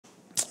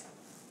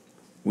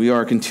We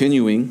are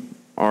continuing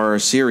our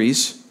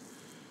series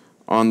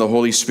on the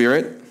Holy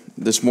Spirit.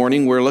 This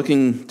morning we're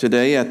looking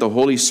today at the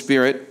Holy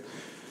Spirit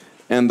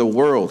and the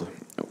world.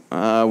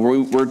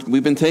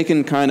 We've been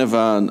taking kind of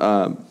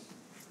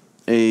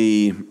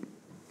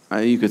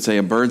you could say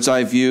a bird's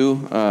eye view.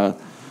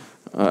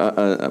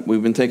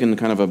 We've been taking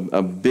kind of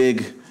a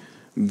big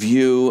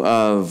view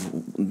of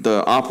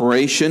the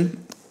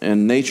operation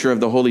and nature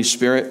of the Holy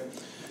Spirit.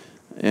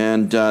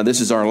 And this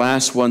is our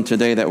last one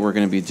today that we're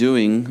going to be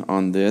doing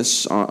on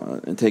this,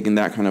 taking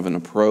that kind of an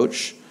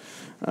approach.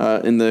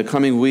 In the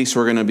coming weeks,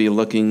 we're going to be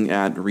looking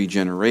at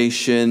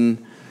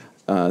regeneration,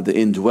 the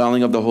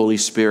indwelling of the Holy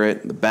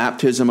Spirit, the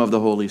baptism of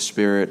the Holy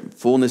Spirit,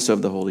 fullness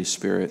of the Holy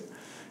Spirit,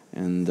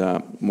 and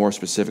more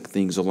specific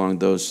things along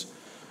those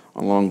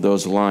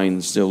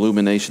lines, the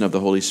illumination of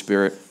the Holy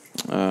Spirit,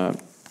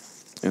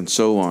 and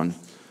so on.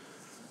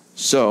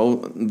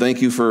 So,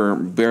 thank you for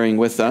bearing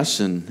with us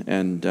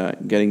and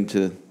getting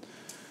to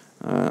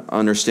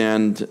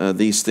understand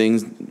these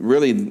things.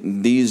 Really,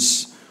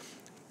 these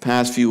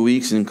past few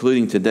weeks,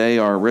 including today,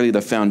 are really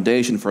the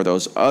foundation for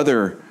those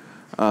other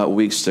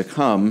weeks to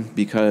come.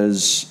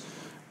 Because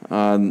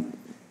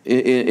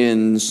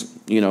in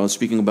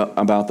speaking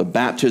about the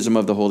baptism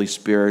of the Holy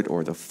Spirit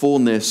or the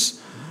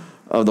fullness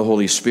of the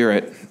Holy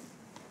Spirit,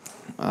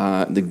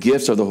 the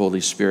gifts of the Holy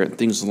Spirit,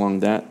 things along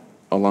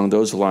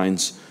those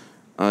lines.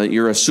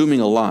 You're assuming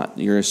a lot.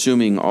 You're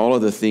assuming all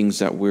of the things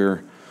that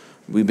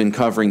we've been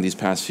covering these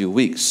past few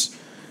weeks.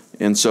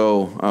 And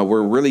so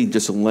we're really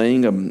just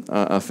laying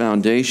a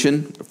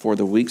foundation for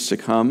the weeks to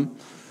come.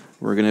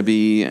 You're going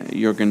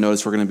to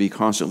notice we're going to be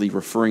constantly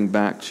referring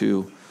back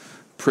to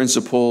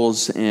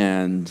principles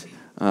and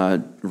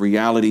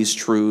realities,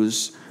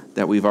 truths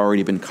that we've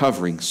already been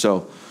covering.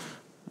 So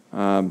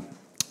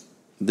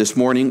this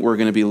morning we're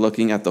going to be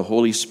looking at the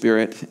Holy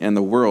Spirit and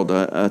the world,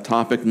 a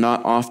topic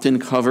not often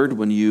covered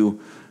when you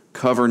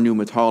cover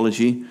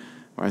pneumatology.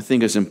 I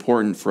think it's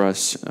important for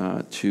us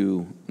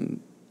to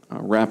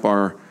wrap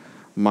our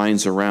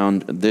minds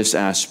around this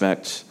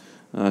aspect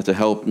to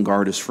help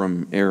guard us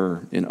from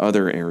error in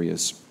other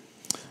areas.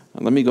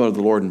 Let me go to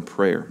the Lord in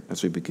prayer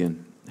as we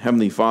begin.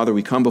 Heavenly Father,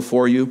 we come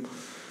before you.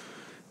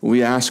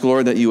 We ask,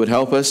 Lord, that you would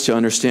help us to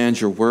understand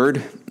your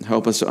word,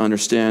 help us to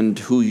understand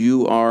who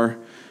you are,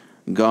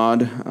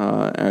 God,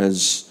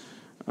 as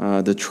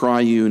the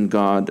triune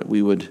God, that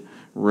we would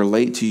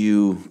relate to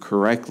you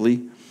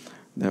correctly,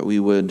 that we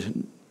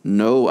would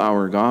know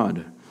our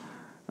God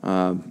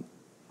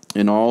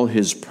in all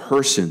his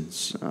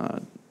persons,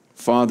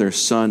 Father,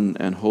 Son,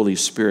 and Holy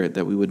Spirit,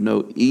 that we would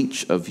know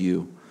each of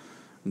you,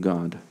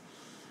 God.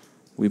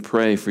 We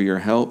pray for your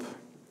help.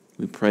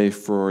 We pray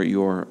for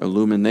your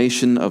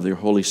illumination of your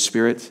Holy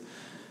Spirit,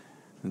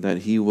 that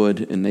he would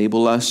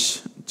enable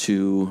us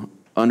to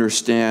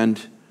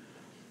understand,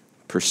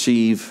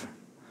 perceive,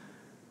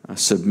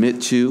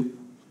 submit to,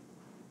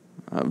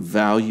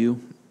 value,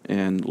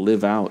 and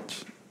live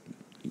out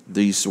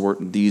these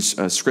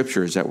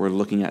scriptures that we're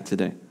looking at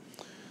today.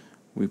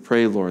 We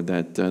pray, Lord,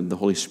 that the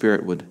Holy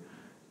Spirit would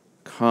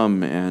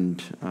come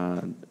and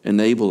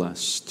enable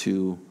us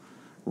to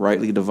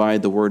rightly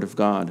divide the Word of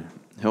God.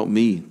 Help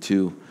me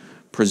to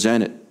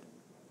present it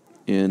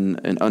in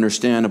an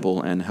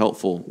understandable and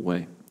helpful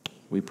way.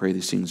 We pray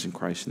these things in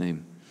Christ's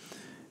name.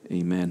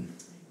 Amen.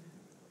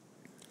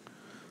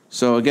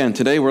 So again,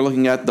 today we're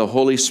looking at the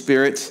Holy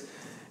Spirit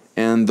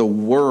and the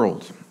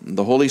world.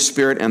 The Holy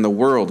Spirit and the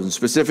world. And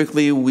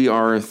specifically, we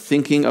are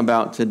thinking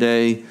about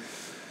today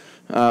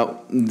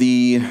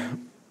the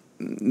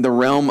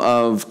realm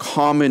of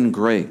common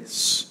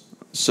grace.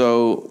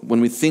 So when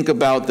we think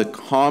about the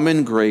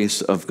common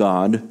grace of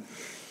God,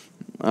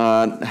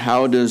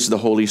 how does the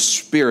Holy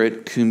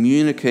Spirit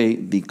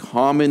communicate the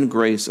common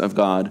grace of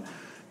God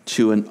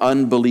to an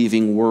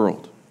unbelieving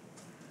world?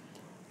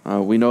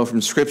 We know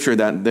from Scripture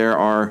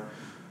that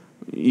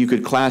you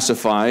could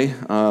classify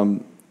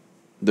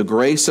the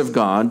grace of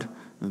God,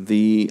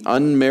 the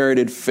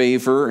unmerited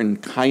favor and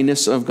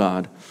kindness of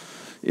God,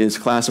 is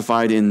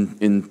classified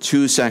in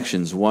two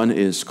sections. One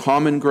is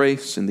common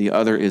grace, and the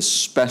other is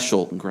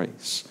special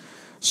grace.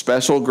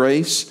 Special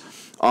grace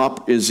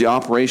is the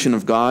operation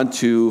of God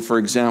to, for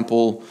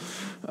example,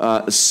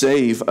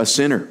 save a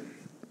sinner,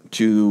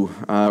 to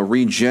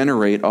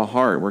regenerate a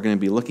heart. We're going to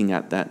be looking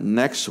at that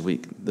next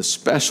week, the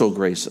special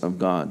grace of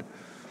God.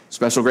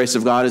 Special grace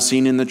of God is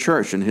seen in the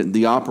church, and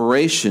the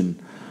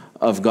operation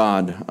of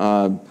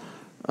God,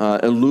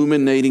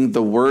 illuminating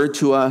the Word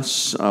to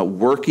us,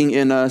 working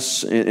in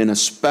us in a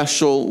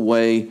special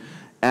way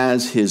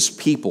as His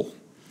people.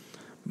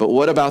 But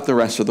what about the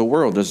rest of the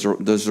world? Does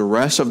the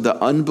rest of the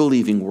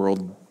unbelieving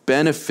world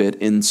benefit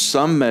in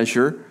some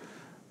measure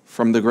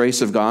from the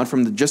grace of God,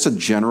 from just a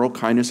general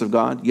kindness of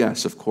God?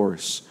 Yes, of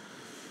course.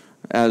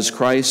 As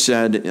Christ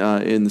said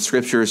in the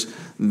Scriptures,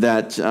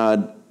 that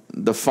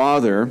the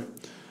Father,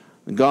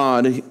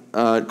 God,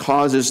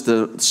 causes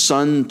the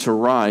sun to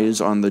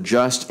rise on the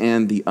just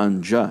and the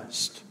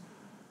unjust.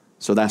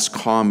 So that's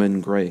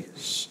common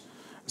grace.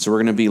 So we're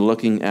going to be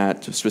looking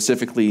at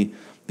specifically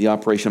the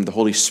operation of the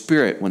Holy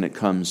Spirit when it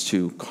comes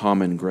to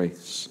common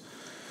grace.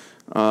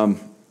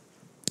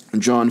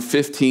 John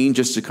 15,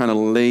 just to kind of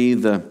lay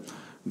the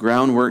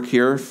groundwork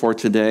here for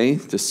today,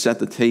 to set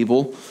the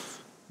table.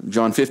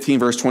 John 15,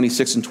 verse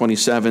 26 and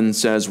 27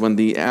 says, "When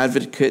the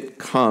advocate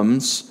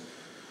comes,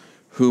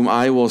 whom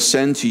I will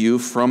send to you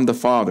from the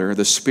Father,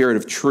 the Spirit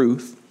of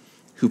truth,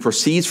 who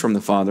proceeds from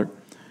the Father,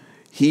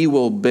 he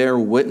will bear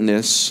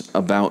witness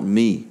about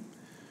me.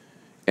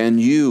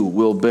 And you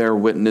will bear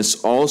witness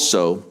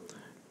also,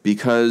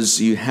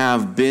 because you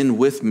have been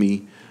with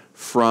me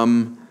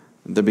from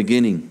the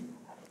beginning."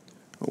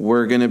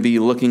 We're going to be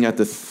looking at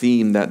the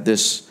theme that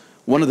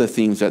one of the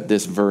themes that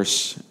this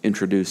verse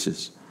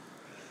introduces.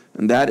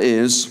 And that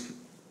is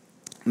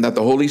that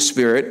the Holy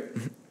Spirit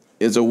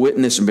is a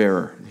witness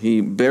bearer. He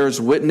bears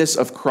witness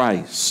of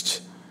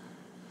Christ.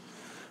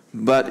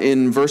 But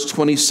in verse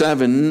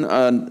 27,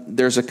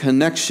 there's a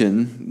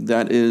connection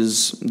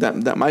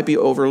that might be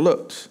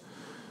overlooked.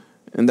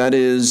 And that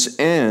is,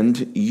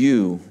 "and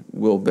you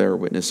will bear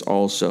witness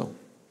also."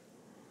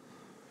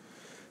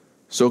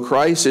 So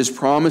Christ is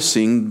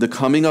promising the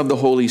coming of the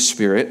Holy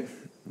Spirit.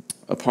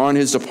 Upon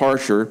his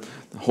departure,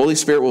 the Holy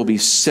Spirit will be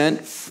sent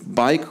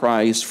by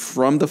Christ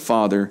from the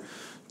Father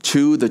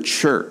to the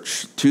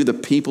church, to the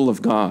people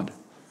of God.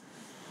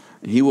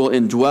 He will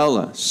indwell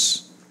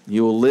us. He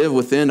will live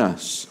within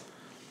us.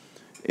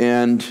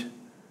 And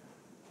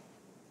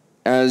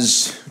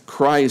as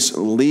Christ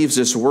leaves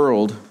this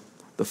world,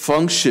 the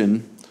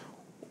function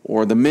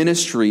or the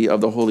ministry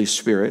of the Holy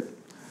Spirit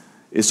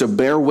is to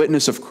bear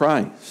witness of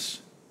Christ.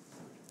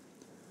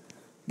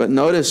 But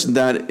notice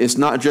that it's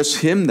not just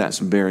him that's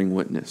bearing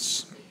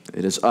witness.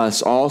 It is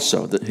us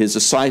also, his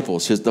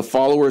disciples, the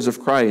followers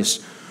of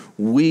Christ.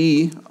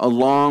 We,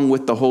 along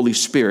with the Holy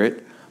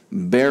Spirit,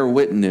 bear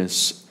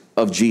witness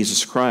of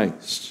Jesus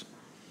Christ.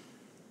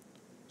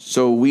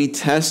 So we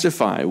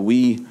testify,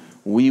 we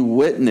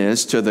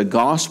witness to the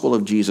gospel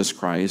of Jesus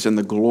Christ and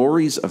the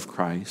glories of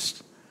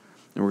Christ.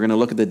 And we're going to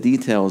look at the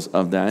details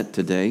of that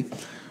today.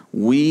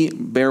 We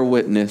bear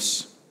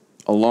witness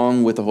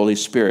along with the Holy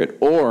Spirit.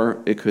 Or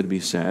it could be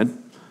said,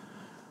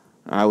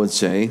 I would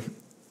say,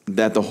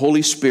 that the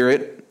Holy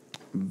Spirit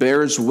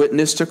bears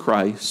witness to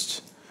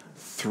Christ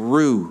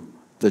through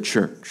the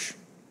church.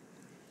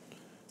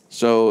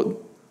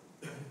 So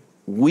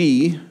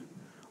we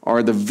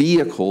are the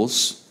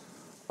vehicles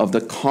of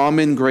the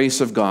common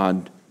grace of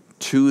God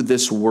to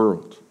this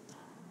world.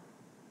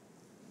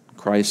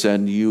 Christ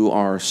said, "You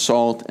are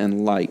salt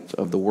and light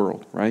of the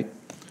world," right?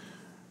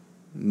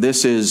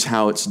 This is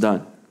how it's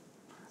done.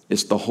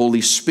 It's the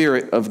Holy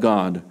Spirit of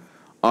God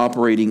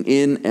operating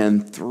in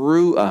and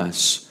through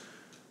us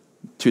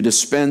to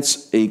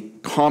dispense a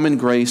common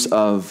grace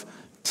of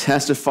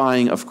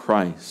testifying of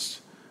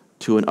Christ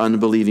to an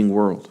unbelieving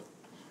world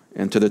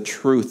and to the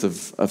truth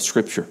of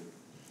Scripture.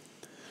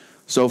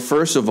 So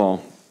first of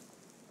all,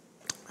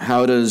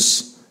 how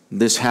does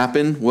this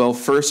happen? Well,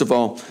 first of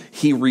all,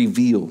 he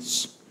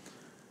reveals.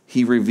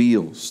 He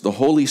reveals. The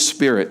Holy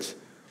Spirit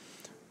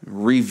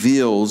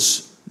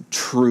reveals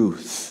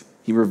truth.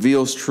 He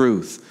reveals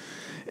truth.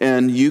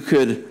 And you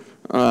could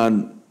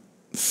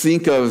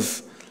think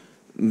of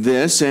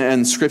this,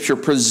 and Scripture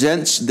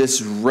presents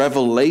this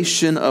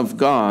revelation of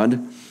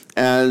God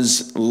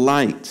as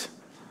light.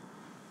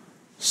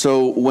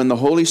 So when the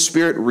Holy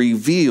Spirit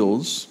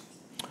reveals,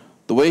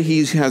 the way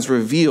he has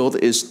revealed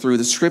is through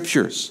the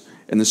Scriptures.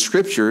 And the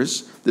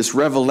Scriptures, this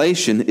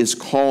revelation is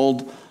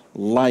called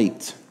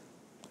light.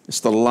 It's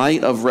the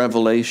light of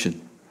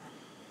revelation.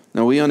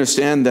 Now we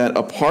understand that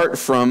apart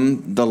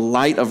from the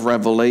light of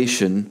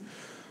revelation,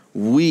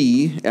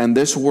 we and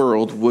this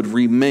world would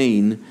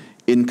remain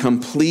in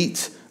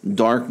complete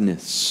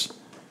darkness.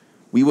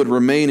 We would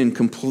remain in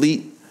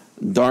complete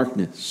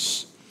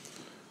darkness.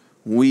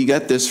 We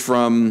get this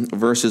from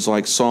verses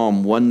like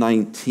Psalm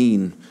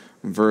 119,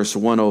 verse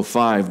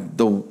 105.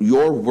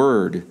 Your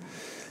word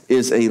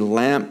is a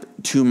lamp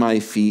to my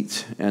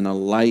feet and a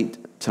light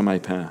to my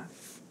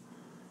path.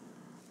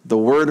 The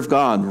word of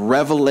God,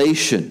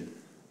 revelation,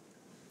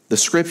 the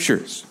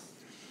Scriptures,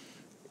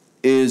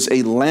 is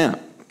a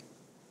lamp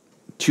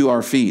to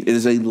our feet. It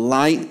is a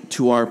light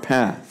to our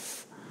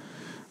path.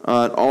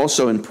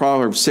 Also in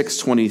Proverbs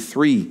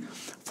 6:23,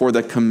 for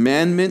the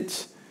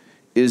commandment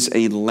is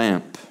a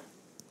lamp,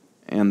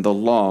 and the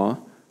law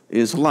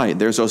is light.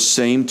 There's those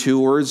same two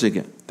words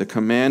again. The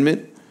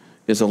commandment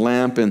is a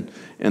lamp,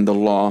 and the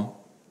law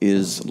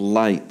is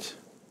light.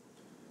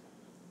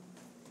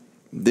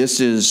 This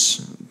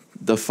is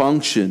the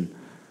function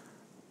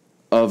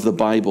of the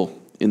Bible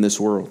in this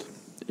world.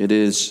 It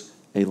is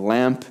a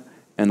lamp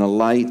and a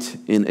light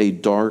in a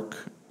dark,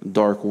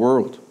 dark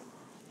world.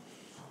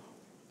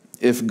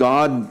 If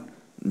God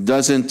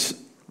doesn't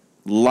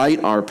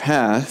light our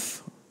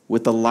path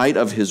with the light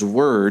of his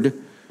word,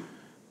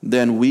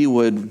 then we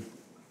would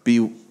be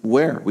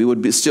where? We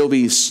would still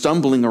be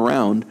stumbling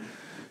around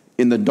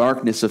in the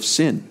darkness of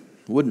sin,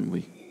 wouldn't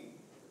we?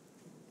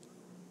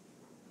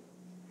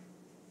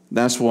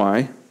 That's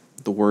why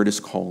the word is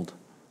called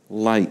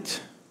light.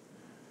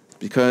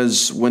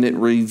 Because when it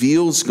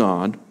reveals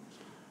God,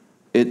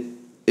 it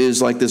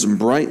is like this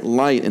bright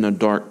light in a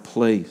dark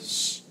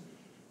place.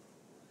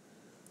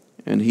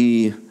 and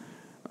He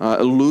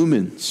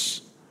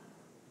illumines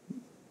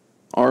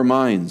our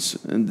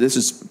minds. And this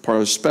is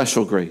part of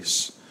special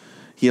grace.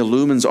 He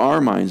illumines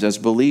our minds as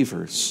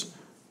believers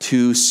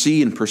to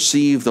see and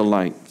perceive the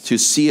light, to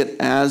see it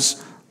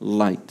as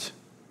light,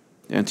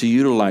 and to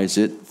utilize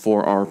it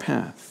for our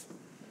path.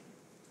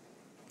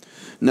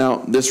 Now,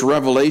 this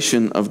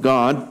revelation of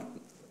God,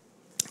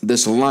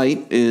 this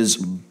light, is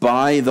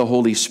by the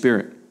Holy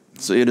Spirit.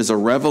 So it is a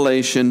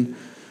revelation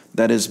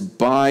that is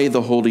by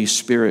the Holy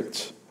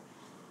Spirit.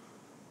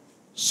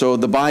 So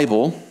the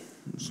Bible,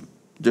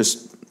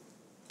 just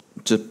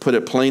to put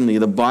it plainly,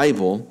 the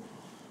Bible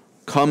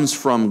comes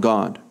from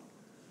God.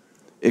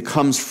 It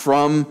comes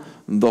from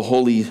the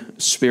Holy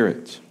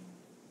Spirit.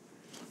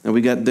 And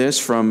we get this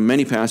from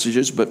many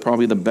passages, but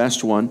probably the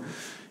best one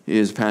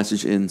is a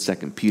passage in 2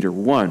 Peter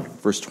 1,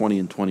 verse 20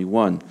 and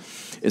 21.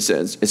 It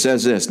says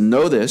this,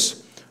 "Know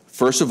this,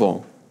 first of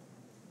all,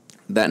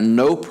 that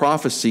no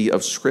prophecy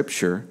of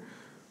Scripture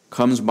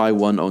comes by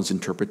one's own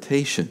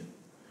interpretation.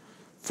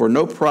 For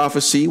no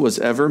prophecy was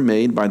ever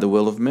made by the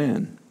will of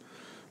man."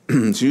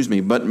 Excuse me,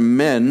 but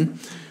men,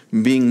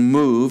 being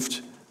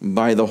moved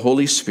by the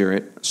Holy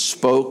Spirit,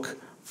 spoke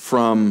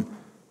from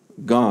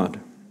God.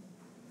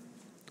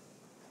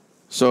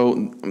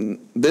 So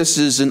this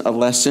isn't a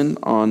lesson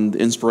on the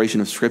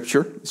inspiration of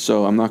Scripture,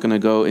 so I'm not going to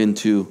go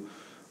into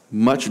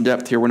much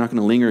depth here. We're not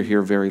going to linger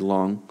here very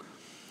long.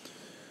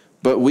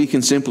 But we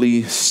can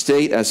simply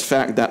state as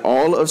fact that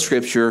all of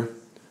Scripture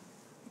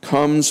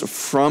comes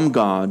from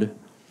God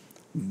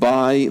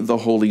by the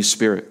Holy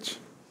Spirit.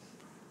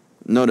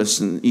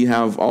 Notice you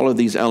have all of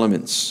these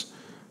elements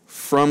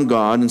from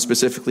God, and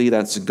specifically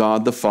that's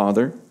God the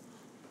Father,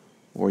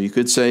 or you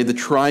could say the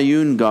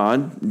triune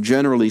God,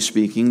 generally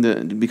speaking,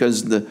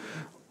 because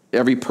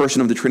every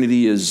person of the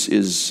Trinity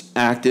is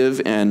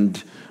active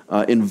and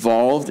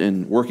involved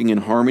in working in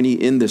harmony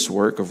in this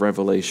work of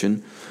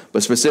revelation.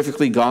 But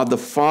specifically, God the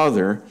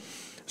Father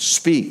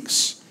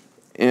speaks,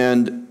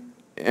 and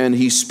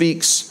He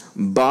speaks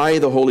by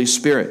the Holy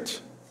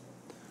Spirit.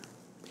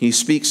 He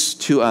speaks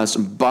to us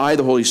by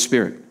the Holy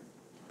Spirit.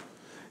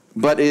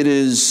 But it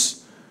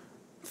is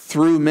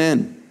through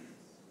men.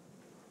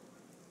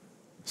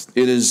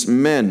 It is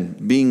men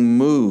being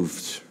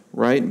moved,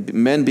 right?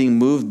 Men being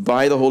moved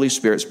by the Holy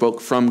Spirit spoke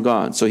from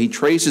God. So he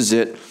traces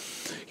it.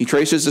 He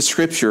traces the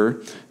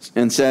Scripture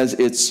and says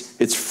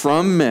it's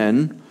from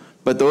men,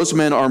 but those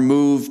men are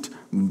moved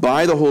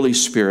by the Holy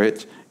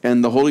Spirit,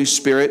 and the Holy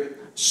Spirit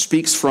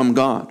speaks from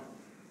God.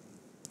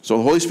 So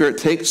the Holy Spirit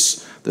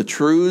takes the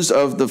truths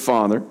of the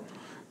Father,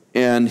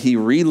 and He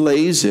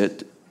relays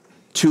it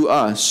to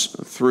us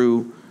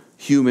through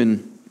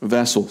human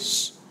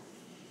vessels.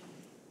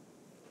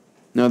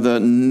 Now, the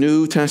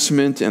New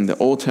Testament and the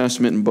Old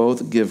Testament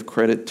both give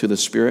credit to the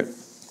Spirit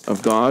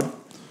of God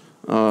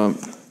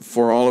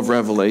for all of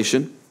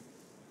Revelation.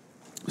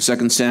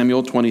 2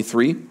 Samuel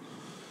 23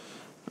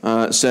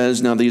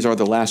 says, "Now these are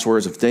the last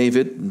words of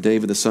David.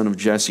 David, the son of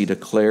Jesse,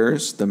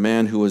 declares, the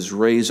man who was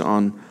raised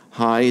on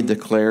high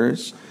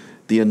declares,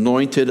 the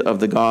anointed of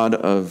the God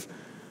of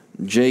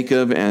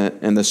Jacob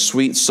and the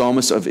sweet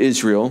psalmist of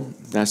Israel."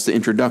 That's the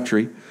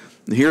introductory.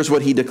 Here's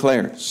what he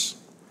declares.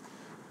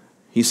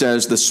 He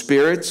says, "The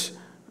Spirit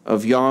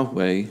of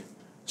Yahweh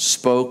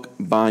spoke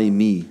by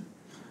me,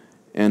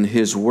 and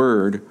His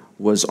word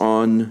was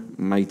on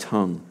my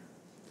tongue."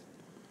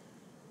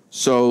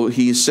 So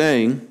he's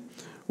saying,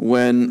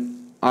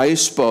 when I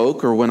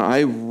spoke or when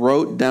I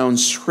wrote down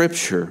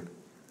Scripture,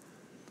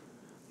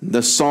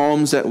 the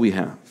Psalms that we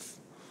have,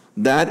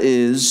 that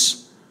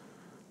is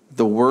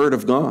the Word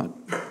of God.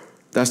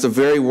 That's the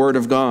very Word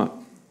of God.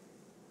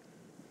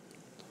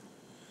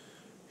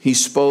 He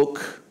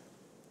spoke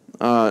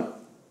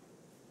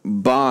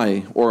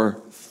by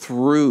or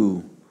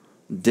through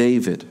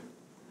David.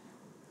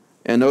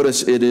 And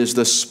notice it is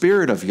the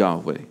Spirit of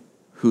Yahweh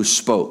who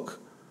spoke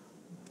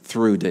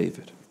through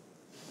David.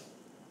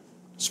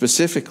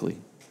 Specifically,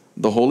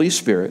 the Holy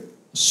Spirit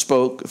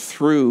spoke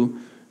through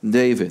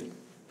David.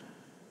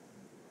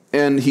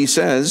 And he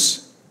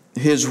says,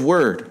 His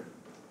word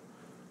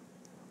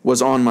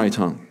was on my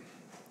tongue.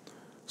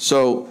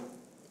 So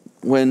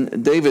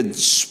when David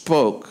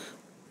spoke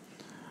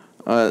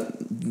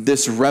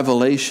this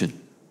revelation,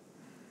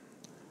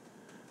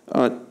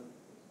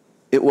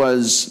 it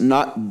was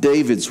not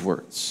David's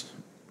words,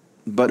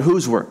 but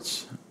whose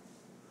words?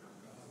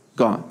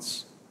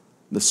 God's.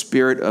 The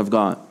Spirit of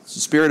God.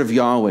 The Spirit of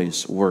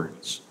Yahweh's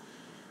words.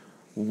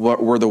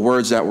 What were the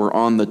words that were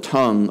on the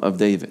tongue of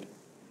David?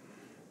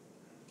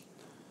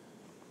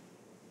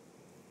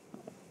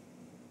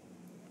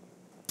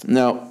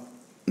 Now,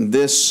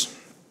 this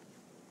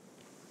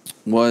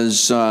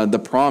was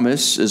the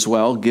promise as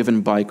well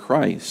given by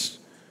Christ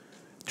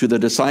to the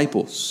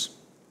disciples,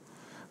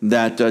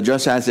 that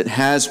just as it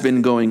has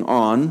been going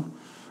on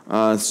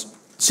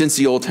since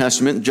the Old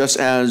Testament, just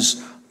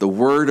as the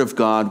Word of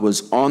God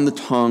was on the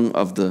tongue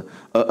of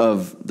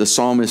the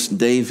psalmist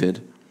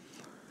David,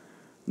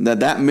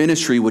 that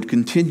ministry would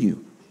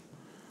continue.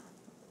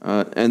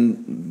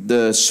 And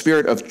the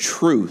Spirit of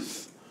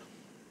truth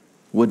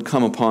would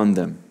come upon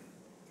them.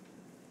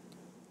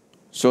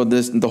 So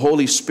the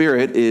Holy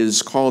Spirit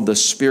is called the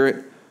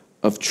Spirit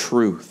of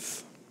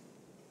truth.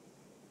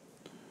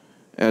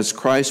 As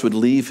Christ would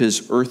leave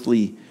his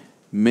earthly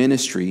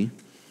ministry,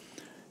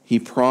 he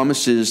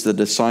promises the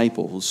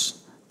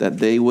disciples that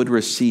they would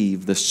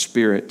receive the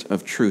Spirit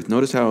of truth.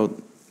 Notice how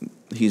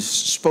he's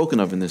spoken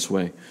of in this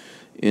way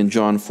in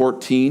John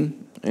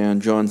 14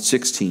 and John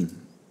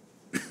 16.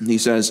 He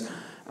says,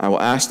 I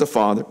will ask the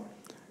Father,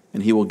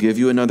 and he will give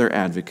you another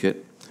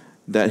advocate,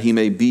 that he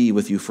may be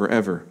with you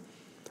forever,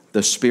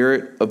 the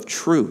Spirit of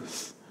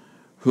truth,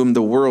 whom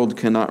the world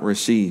cannot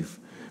receive,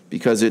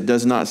 because it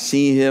does not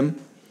see him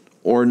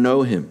or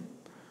know him.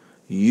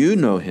 You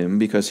know him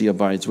because he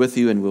abides with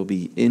you and will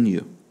be in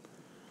you.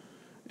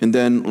 And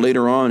then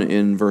later on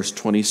in verse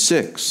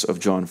 26 of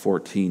John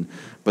 14,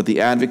 but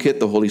the advocate,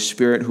 the Holy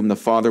Spirit, whom the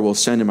Father will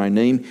send in my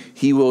name,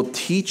 he will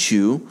teach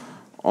you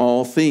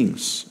all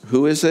things.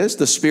 Who is this?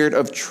 The Spirit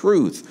of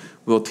truth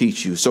will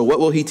teach you. So what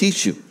will he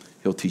teach you?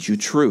 He'll teach you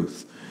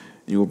truth.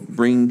 He will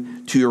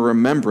bring to your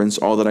remembrance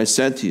all that I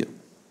said to you.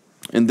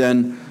 And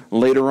then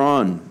later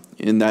on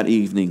in that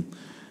evening,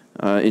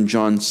 in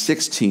John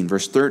 16,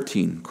 verse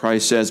 13,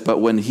 Christ says, but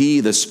when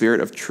he, the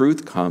Spirit of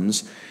truth,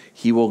 comes,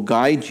 he will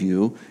guide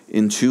you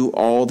into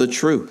all the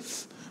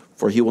truth.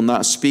 For he will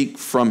not speak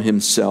from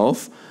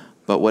himself,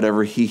 but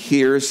whatever he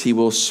hears, he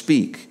will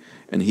speak,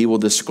 and he will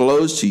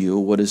disclose to you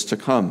what is to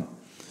come.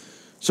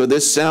 So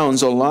this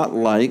sounds a lot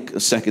like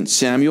 2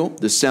 Samuel.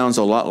 This sounds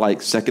a lot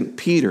like 2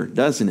 Peter,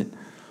 doesn't it?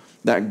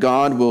 That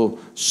God will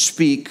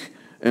speak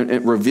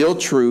and reveal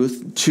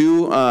truth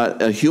to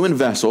a human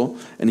vessel,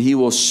 and he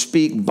will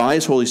speak by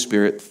his Holy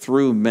Spirit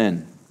through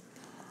men.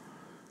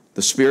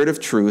 The Spirit of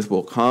truth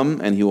will come,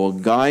 and he will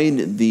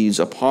guide these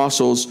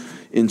apostles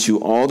into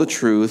all the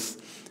truth.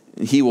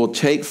 He will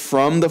take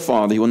from the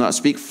Father. He will not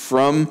speak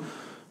from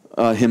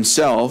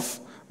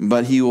himself,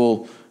 but he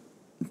will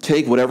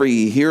take whatever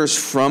he hears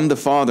from the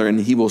Father,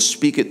 and he will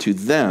speak it to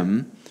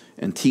them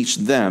and teach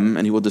them,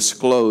 and he will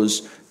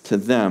disclose to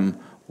them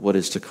what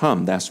is to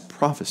come. That's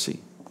prophecy.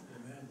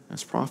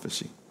 That's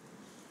prophecy.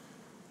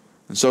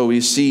 And so we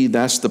see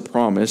that's the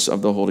promise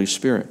of the Holy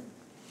Spirit.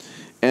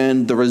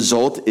 And the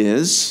result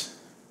is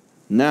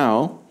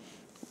now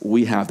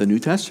we have the New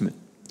Testament.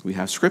 We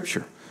have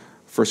Scripture.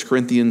 1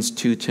 Corinthians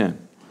 2:10.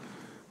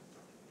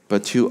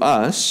 But to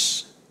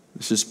us,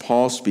 this is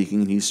Paul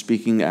speaking, and he's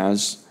speaking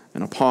as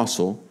an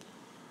apostle,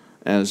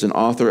 as an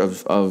author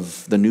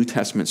of the New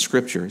Testament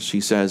Scriptures.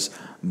 He says,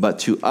 but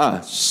to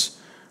us,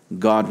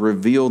 God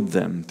revealed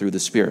them through the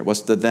Spirit.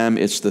 What's the them?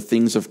 It's the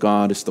things of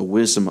God. It's the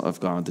wisdom of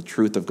God, the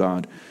truth of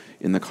God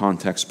in the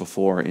context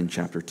before in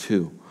chapter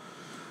 2.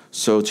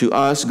 So to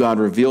us, God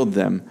revealed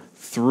them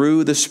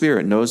through the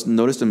Spirit.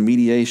 Notice the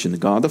mediation.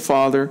 God the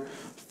Father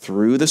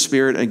through the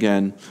Spirit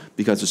again,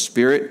 because the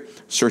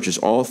Spirit searches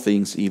all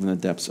things, even the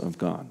depths of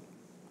God.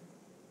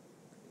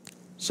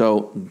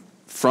 So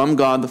from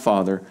God the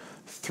Father,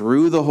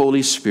 through the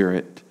Holy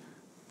Spirit,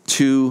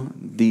 to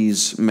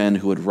these men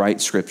who would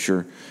write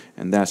Scripture,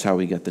 and that's how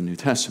we get the New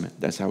Testament.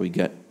 That's how we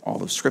get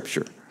all of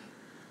Scripture.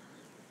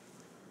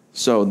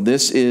 So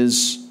this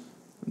is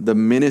the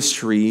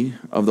ministry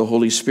of the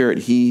Holy Spirit.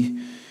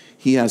 He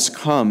has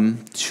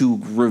come to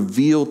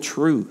reveal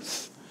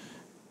truth.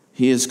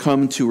 He has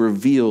come to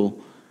reveal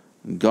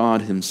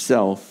God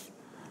himself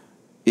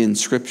in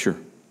Scripture.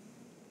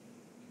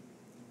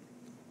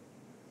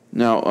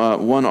 Now,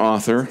 one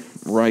author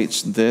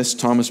writes this,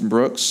 Thomas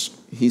Brooks.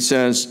 He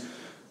says,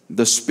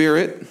 the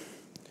Spirit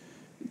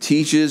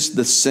teaches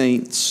the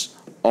saints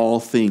all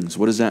things.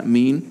 What does that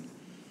mean?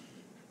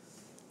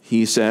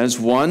 He says,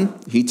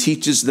 1, he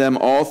teaches them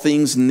all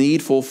things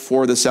needful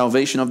for the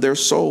salvation of their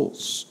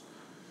souls.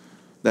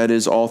 That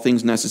is, all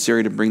things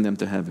necessary to bring them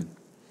to heaven.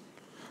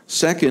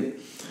 2,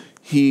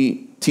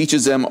 he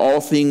teaches them all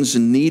things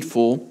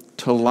needful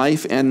to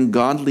life and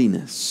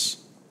godliness.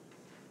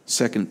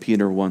 2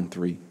 Peter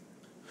 1:3.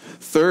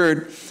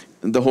 3,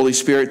 the Holy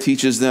Spirit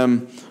teaches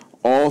them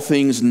all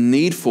things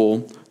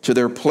needful to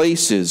their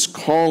places,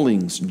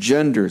 callings,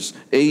 genders,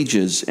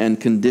 ages, and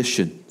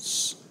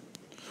conditions.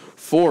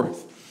 4,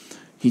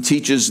 he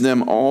teaches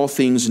them all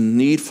things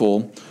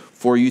needful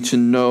for you to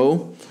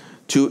know,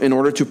 in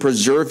order to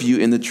preserve you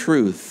in the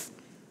truth,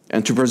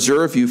 and to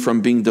preserve you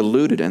from being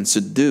deluded and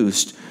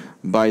seduced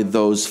by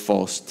those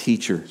false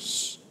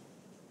teachers.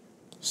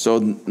 So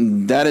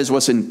that is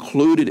what's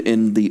included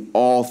in the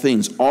all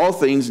things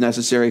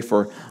necessary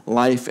for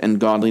life and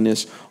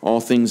godliness,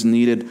 all things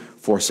needed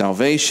for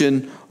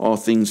salvation, all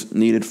things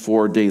needed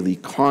for daily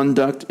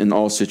conduct in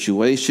all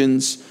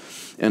situations,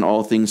 and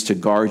all things to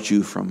guard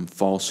you from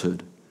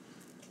falsehood.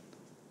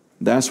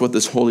 That's what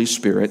this Holy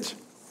Spirit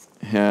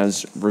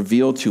has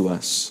revealed to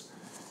us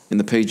in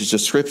the pages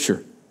of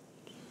Scripture.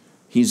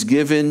 He's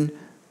given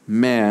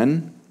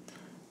man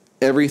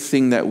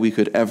everything that we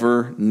could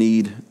ever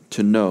need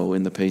to know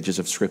in the pages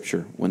of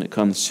Scripture when it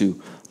comes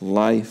to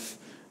life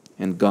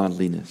and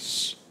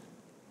godliness.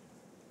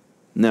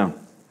 Now,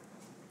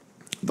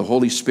 the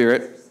Holy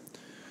Spirit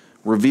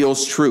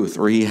reveals truth,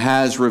 or he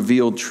has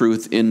revealed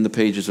truth in the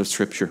pages of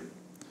Scripture.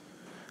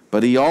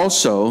 But he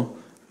also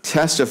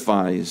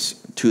testifies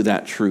to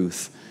that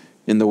truth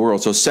in the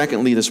world. So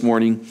secondly, this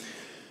morning,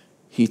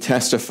 he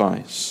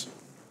testifies.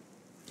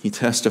 He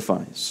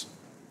testifies.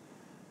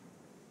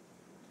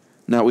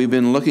 Now, we've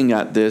been looking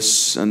at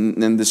this,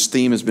 and this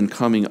theme has been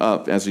coming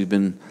up as we've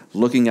been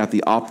looking at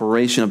the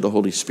operation of the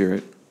Holy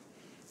Spirit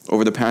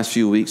over the past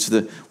few weeks.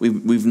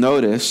 We've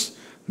noticed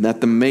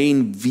that the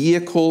main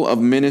vehicle of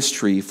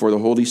ministry for the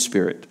Holy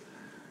Spirit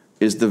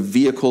is the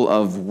vehicle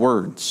of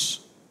words.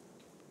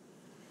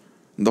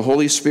 The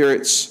Holy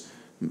Spirit's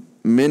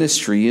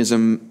ministry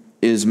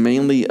is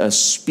mainly a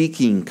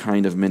speaking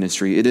kind of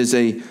ministry. It is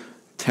a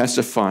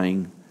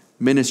testifying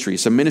ministry.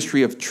 It's a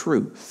ministry of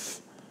truth.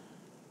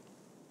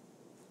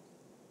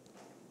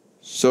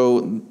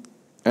 So,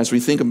 as we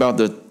think about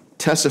the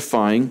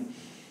testifying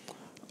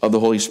of the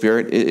Holy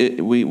Spirit,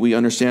 we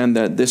understand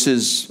that this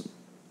is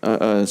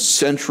a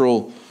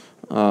central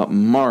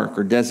mark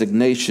or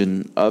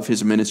designation of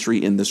his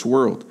ministry in this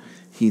world.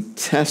 He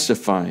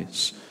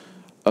testifies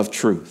of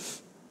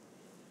truth.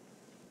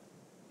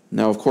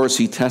 Now, of course,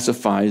 he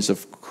testifies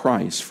of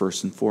Christ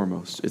first and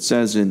foremost. It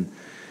says in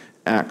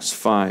Acts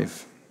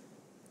 5,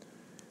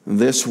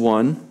 "This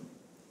one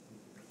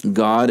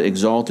God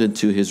exalted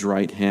to his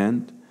right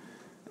hand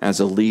as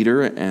a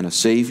leader and a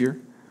savior,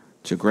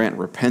 to grant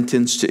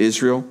repentance to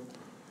Israel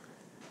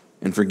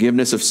and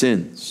forgiveness of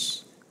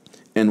sins.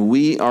 And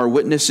we are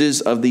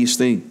witnesses of these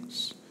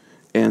things.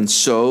 And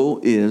so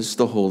is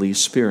the Holy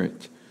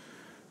Spirit,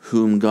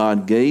 whom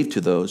God gave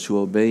to those who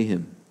obey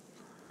him."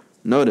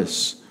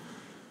 Notice,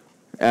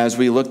 as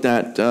we looked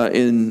at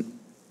in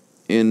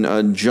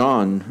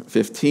John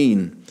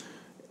 15,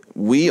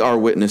 we are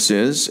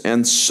witnesses,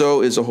 and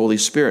so is the Holy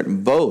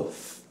Spirit.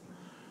 Both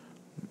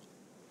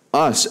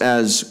us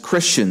as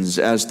Christians,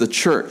 as the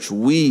church,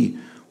 we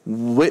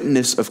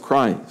witness of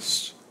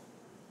Christ.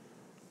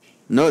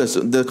 Notice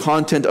the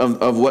content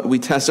of what we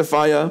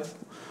testify of,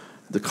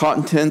 the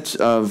content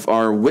of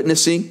our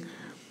witnessing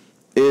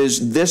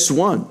is this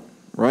one,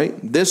 right?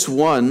 This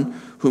one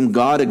whom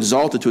God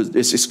exalted to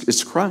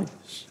is Christ.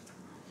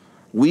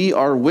 We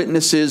are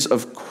witnesses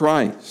of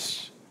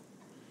Christ,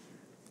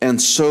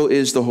 and so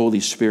is the Holy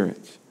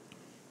Spirit.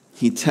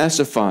 He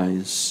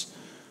testifies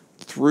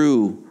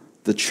through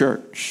the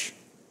church.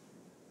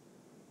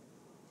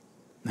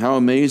 How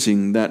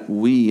amazing that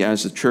we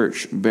as a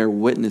church bear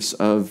witness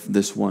of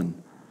this one.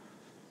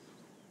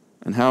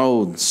 And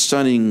how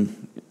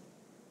stunning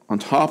on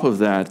top of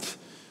that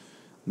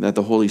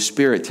the Holy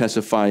Spirit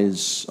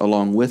testifies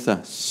along with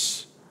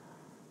us.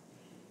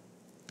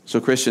 So,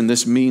 Christian,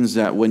 this means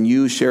that when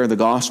you share the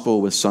gospel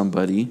with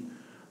somebody,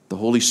 the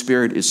Holy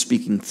Spirit is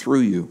speaking through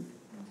you.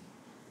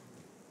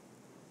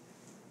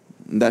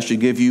 And that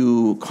should give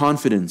you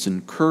confidence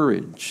and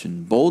courage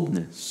and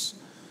boldness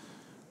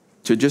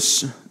to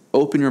just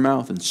open your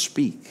mouth and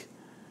speak.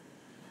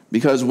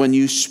 Because when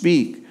you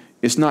speak,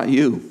 it's not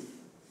you.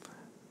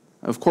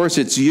 Of course,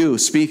 it's you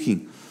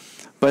speaking.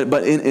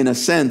 But in a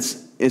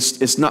sense,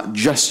 it's not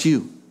just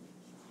you.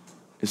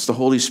 It's the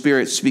Holy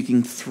Spirit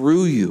speaking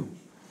through you,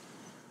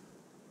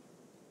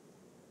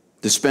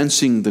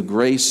 dispensing the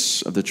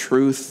grace of the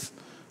truth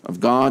of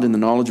God and the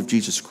knowledge of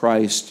Jesus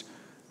Christ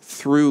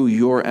through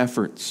your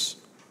efforts.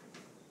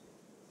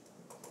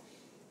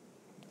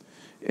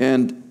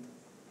 And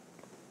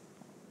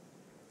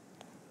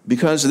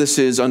because this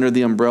is under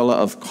the umbrella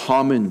of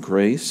common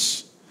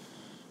grace,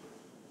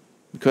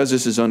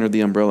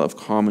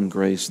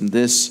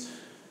 this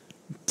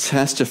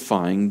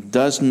testifying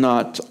does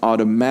not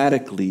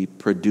automatically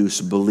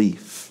produce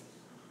belief,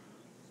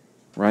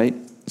 right?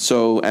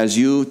 So as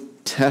you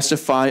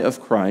testify of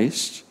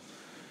Christ,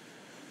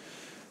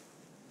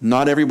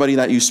 not everybody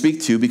that you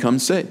speak to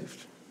becomes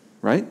saved,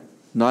 right?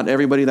 Not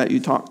everybody that you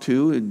talk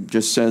to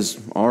just says,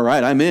 all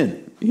right, I'm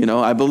in,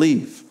 I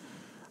believe.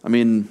 I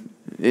mean,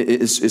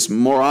 it's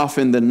more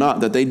often than not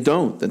that they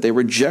don't, that they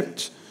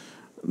reject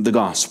the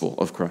gospel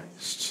of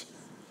Christ.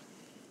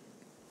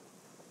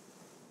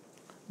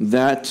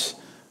 That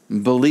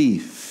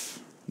belief,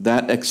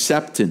 that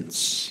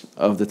acceptance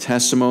of the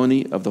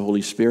testimony of the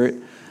Holy Spirit,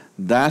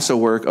 that's a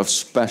work of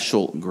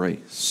special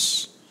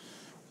grace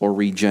or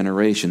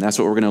regeneration. That's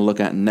what we're going to look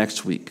at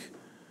next week.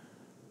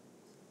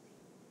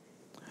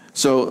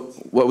 So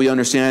what we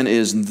understand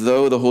is,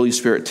 though the Holy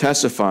Spirit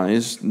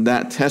testifies,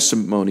 that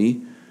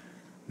testimony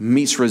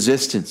meets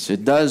resistance.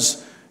 It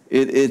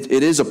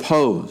is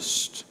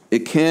opposed.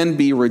 It can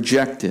be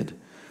rejected.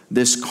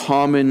 This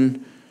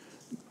common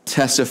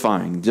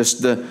testifying,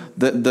 just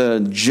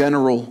the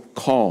general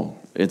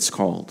call, it's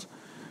called.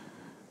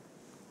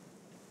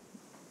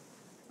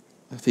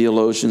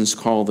 Theologians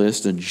call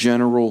this the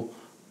general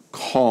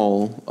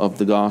call of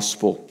the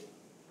gospel,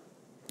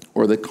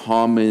 or the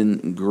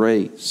common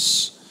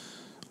grace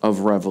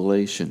of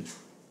revelation.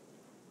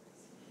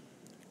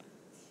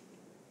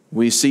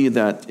 We see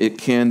that it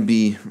can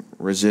be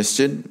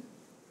resisted,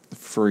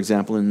 for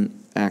example, in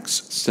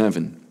Acts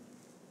 7,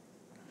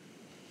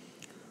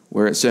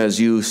 where it says,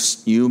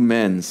 you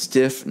men,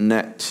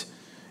 stiff-necked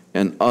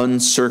and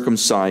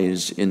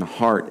uncircumcised in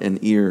heart and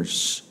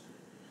ears,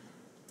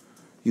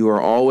 You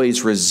are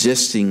always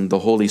resisting the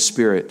Holy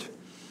Spirit.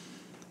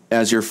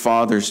 As your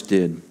fathers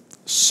did,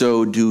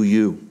 so do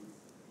you.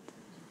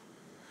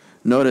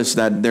 Notice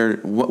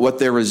that what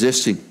they're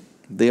resisting.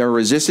 They are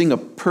resisting a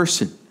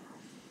person.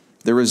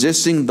 They're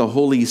resisting the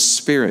Holy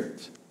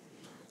Spirit.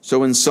 So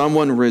when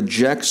someone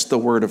rejects the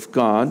Word of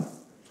God,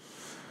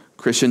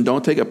 Christian,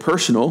 don't take it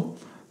personal.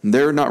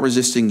 They're not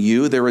resisting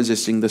you. They're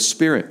resisting the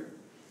Spirit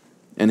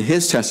and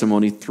His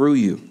testimony through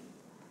you.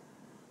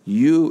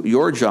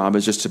 Your job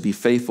is just to be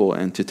faithful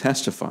and to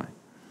testify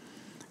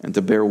and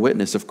to bear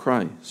witness of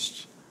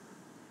Christ.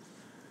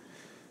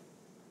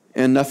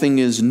 And nothing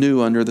is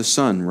new under the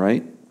sun,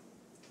 right?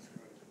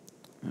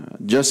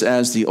 Just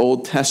as the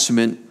Old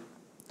Testament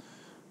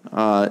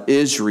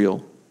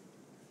Israel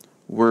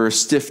were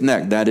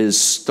stiff-necked, that is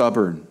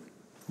stubborn,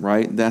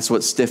 right? That's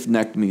what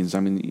stiff-necked means. I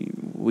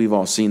mean, we've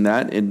all seen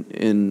that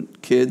in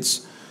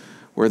kids,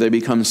 where they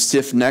become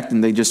stiff-necked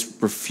and they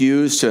just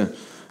refuse to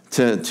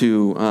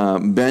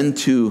bend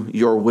to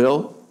your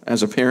will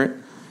as a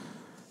parent.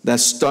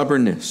 That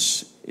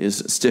stubbornness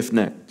is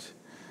stiff-necked.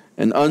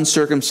 And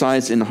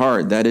uncircumcised in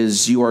heart, that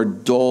is, you are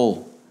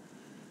dull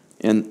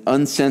and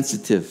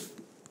unsensitive.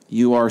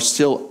 You are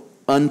still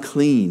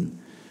unclean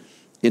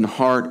in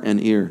heart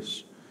and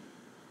ears.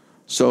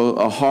 So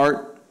a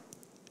heart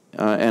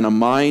and a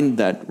mind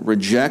that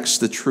rejects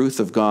the truth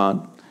of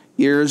God,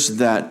 ears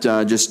that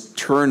just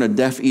turn a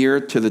deaf ear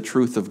to the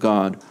truth of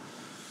God,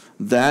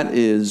 that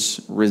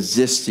is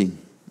resisting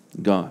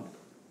God.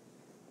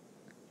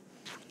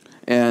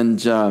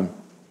 And I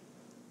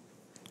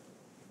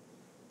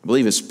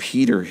believe it's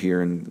Peter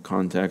here in the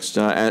context.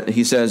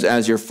 He says,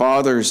 as your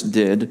fathers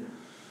did,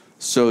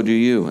 so do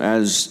you.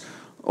 As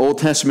Old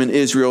Testament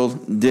Israel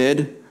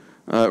did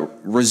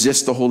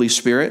resist the Holy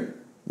Spirit.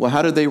 Well,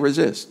 how did they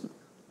resist?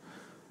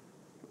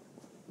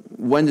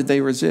 When did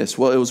they resist?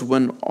 Well, it was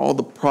when all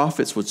the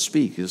prophets would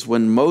speak. It was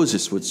when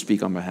Moses would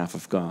speak on behalf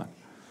of God.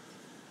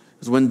 It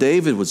was when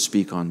David would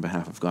speak on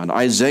behalf of God.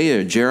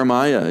 Isaiah,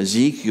 Jeremiah,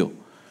 Ezekiel.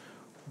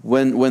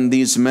 When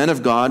these men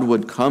of God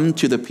would come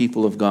to the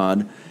people of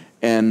God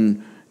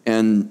and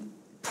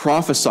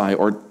prophesy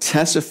or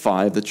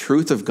testify the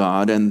truth of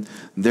God and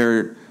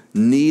their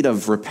need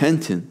of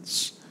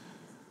repentance,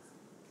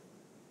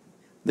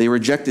 they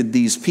rejected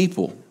these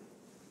people,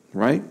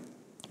 right?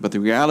 But the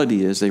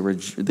reality is they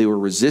were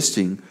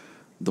resisting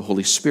the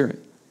Holy Spirit.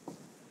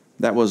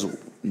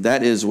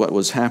 That is what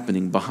was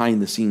happening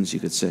behind the scenes, you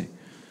could say.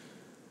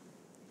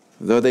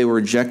 Though they were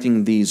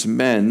rejecting these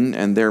men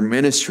and their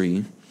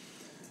ministry,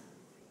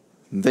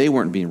 they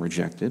weren't being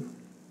rejected.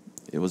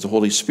 It was the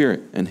Holy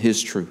Spirit and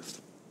His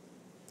truth.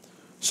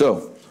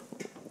 So,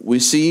 we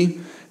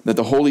see that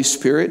the Holy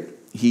Spirit,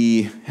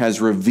 He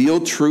has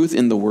revealed truth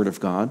in the Word of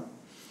God,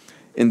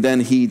 and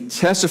then He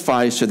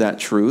testifies to that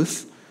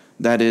truth.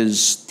 That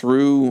is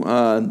through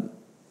us,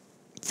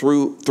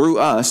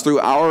 through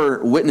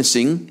our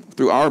witnessing,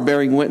 through our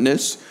bearing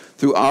witness,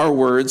 through our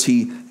words.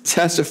 He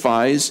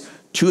testifies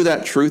to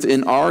that truth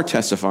in our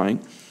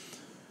testifying.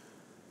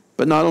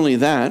 But not only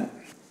that,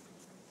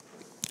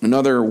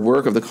 another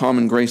work of the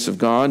common grace of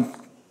God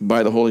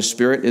by the Holy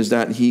Spirit is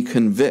that He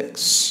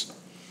convicts.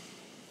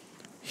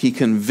 He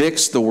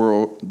convicts the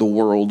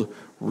world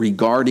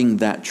regarding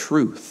that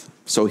truth.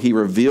 So He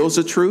reveals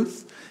the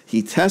truth,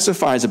 He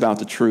testifies about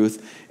the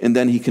truth, and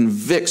then He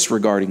convicts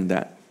regarding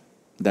that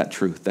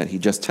truth that He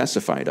just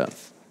testified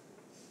of.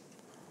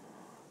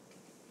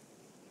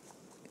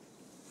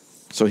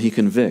 So He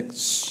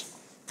convicts.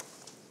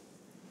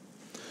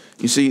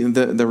 You see,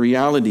 the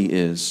reality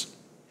is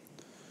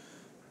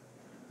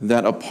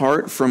that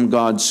apart from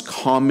God's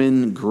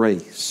common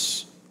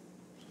grace,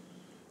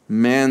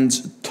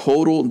 man's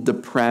total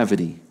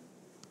depravity,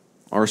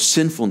 our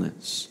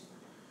sinfulness,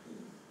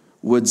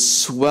 would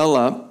swell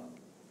up,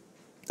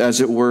 as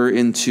it were,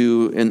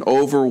 into an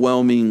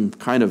overwhelming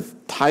kind of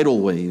tidal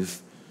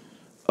wave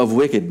of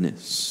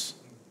wickedness.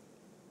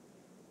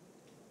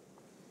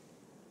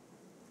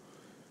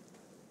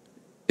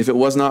 If it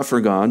was not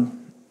for God,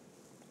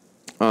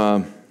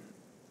 I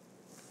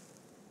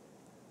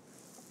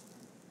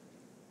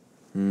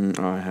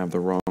have the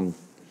wrong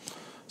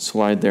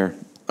slide there.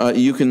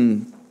 You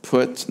can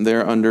put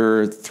there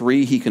under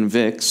 3, He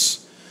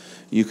convicts.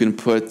 You can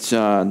put,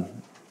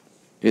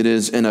 it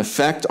is an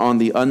effect on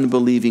the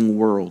unbelieving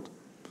world.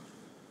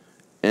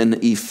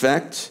 An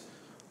effect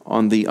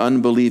on the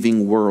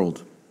unbelieving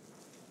world.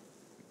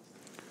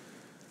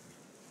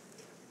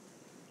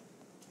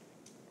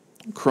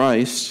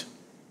 Christ,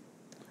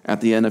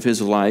 at the end of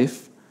His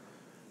life,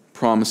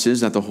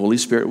 promises that the Holy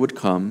Spirit would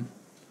come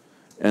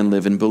and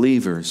live in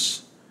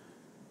believers.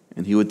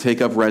 And He would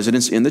take up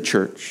residence in the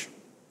church.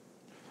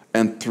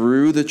 And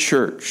through the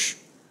church,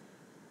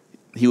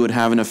 He would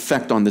have an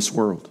effect on this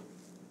world.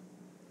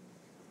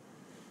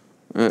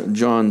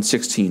 John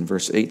 16,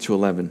 verse 8 to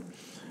 11.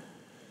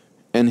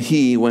 And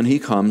He, when He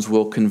comes,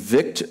 will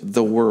convict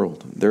the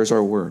world. There's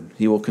our word.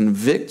 He will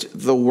convict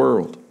the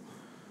world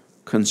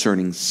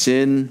concerning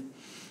sin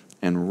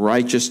and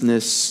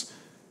righteousness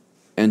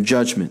and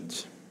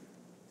judgment.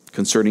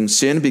 Concerning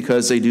sin,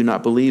 because they do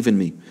not believe in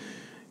me.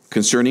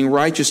 Concerning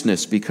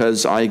righteousness,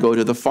 because I go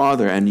to the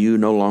Father and you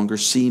no longer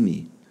see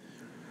me.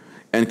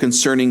 And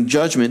concerning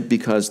judgment,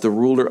 because the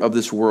ruler of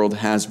this world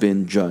has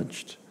been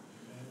judged.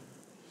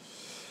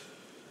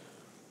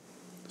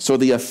 So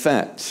the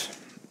effect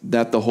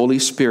that the Holy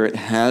Spirit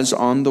has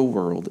on the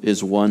world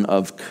is one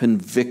of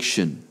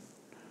conviction.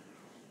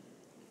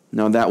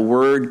 Now that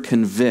word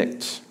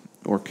convict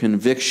or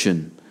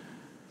conviction,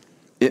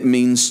 it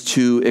means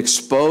to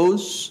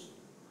expose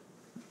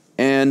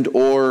and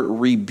or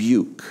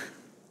rebuke.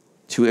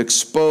 To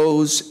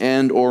expose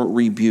and or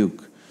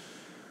rebuke.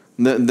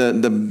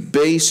 The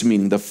base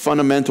meaning, the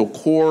fundamental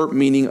core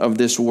meaning of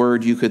this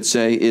word, you could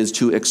say, is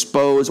to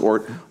expose,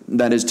 or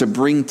that is to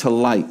bring to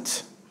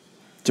light.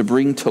 To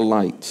bring to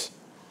light.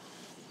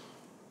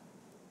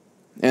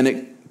 And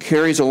it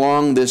carries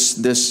along this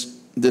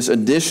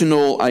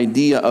additional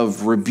idea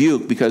of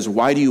rebuke, because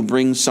why do you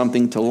bring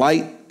something to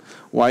light?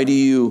 Why do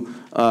you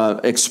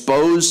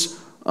expose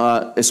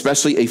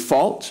especially a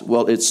fault?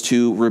 Well, it's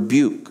to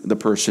rebuke the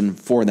person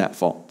for that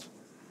fault.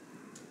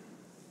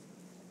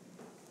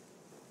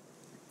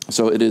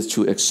 So it is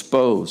to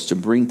expose, to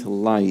bring to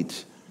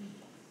light,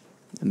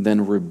 and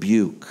then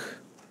rebuke.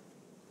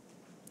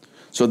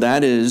 So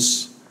that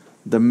is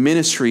the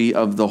ministry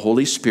of the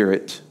Holy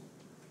Spirit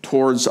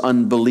towards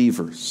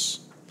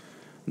unbelievers.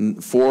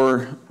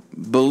 For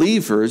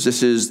believers,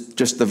 this is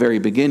just the very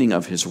beginning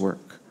of his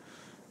work,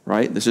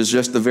 right? This is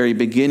just the very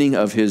beginning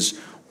of his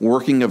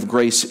working of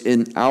grace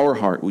in our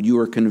heart. You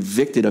are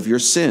convicted of your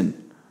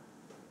sin,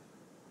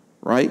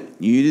 right?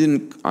 You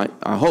didn't,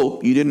 I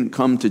hope you didn't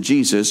come to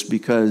Jesus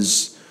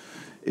because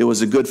it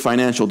was a good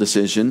financial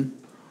decision,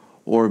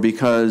 or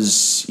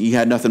because you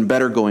had nothing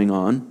better going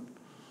on,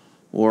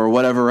 or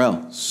whatever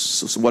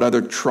else, what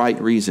other trite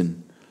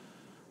reason.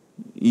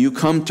 You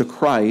come to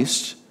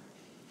Christ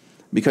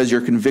because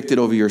you're convicted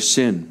over your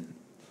sin,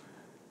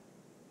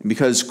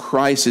 because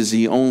Christ is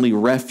the only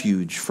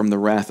refuge from the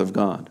wrath of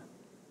God.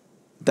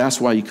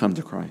 That's why you come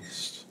to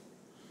Christ.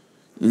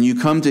 And you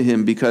come to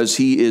him because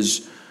he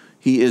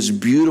is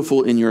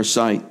beautiful in your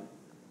sight.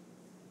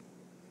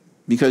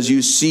 Because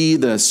you see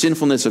the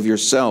sinfulness of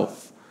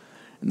yourself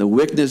and the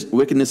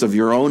wickedness of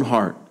your own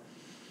heart.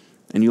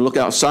 And you look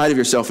outside of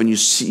yourself and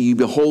you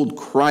behold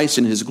Christ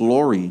in his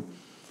glory.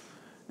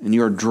 And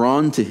you are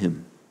drawn to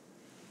him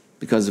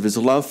because of his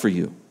love for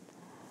you.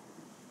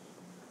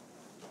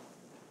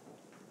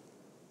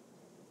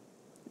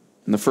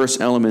 And the first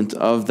element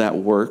of that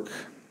work,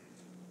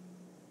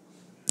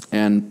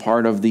 and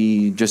part of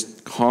the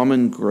just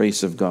common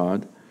grace of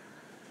God,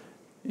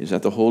 is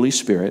that the Holy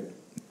Spirit,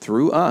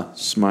 through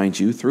us, mind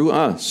you, through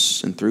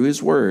us and through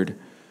his word,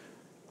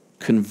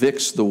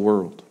 convicts the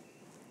world.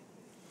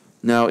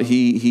 Now,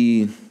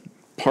 he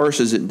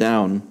parses it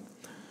down.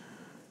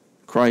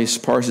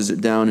 Christ parses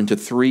it down into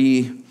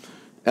three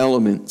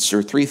elements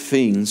or three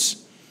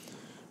things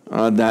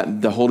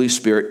that the Holy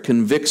Spirit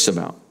convicts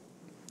about.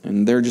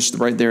 And they're just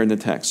right there in the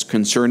text.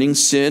 Concerning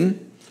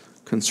sin,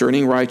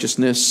 concerning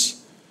righteousness,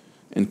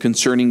 and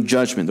concerning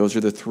judgment. Those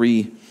are the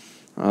three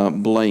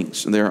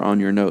blanks there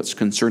on your notes.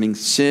 Concerning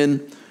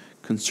sin,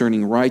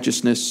 concerning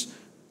righteousness,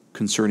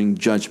 concerning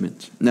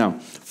judgment. Now,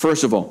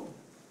 first of all,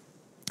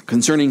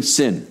 concerning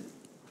sin.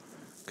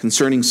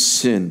 Concerning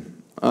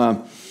sin.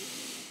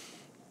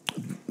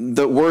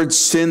 The word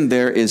sin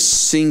there is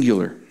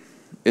singular.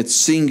 It's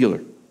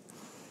singular.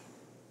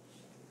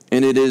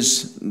 And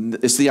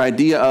it's the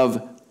idea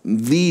of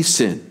the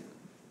sin.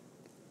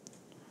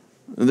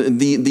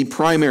 The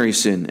primary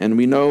sin. And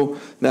we know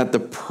that the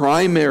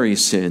primary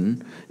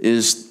sin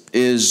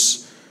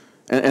is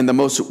and the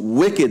most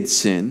wicked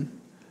sin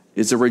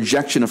is a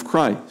rejection of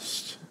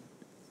Christ.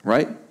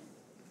 Right?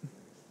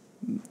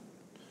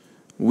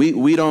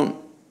 We don't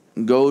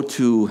go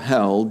to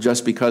hell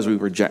just because we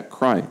reject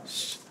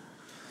Christ.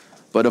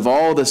 But of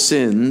all the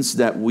sins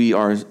that we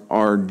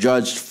are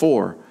judged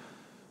for,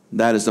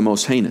 that is the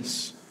most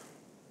heinous.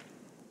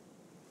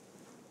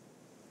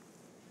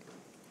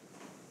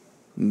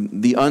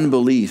 The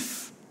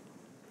unbelief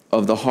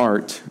of the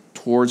heart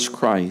towards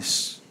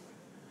Christ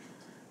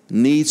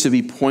needs to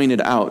be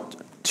pointed out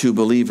to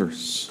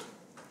believers.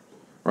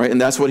 Right? And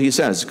that's what he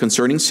says,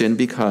 concerning sin,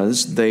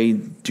 because they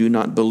do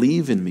not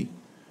believe in me.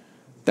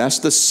 That's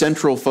the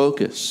central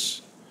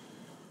focus.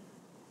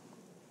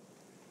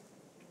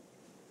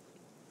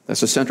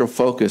 That's the central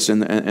focus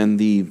and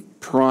the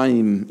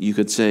prime, you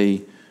could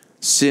say,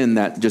 sin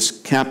that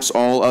just caps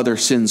all other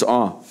sins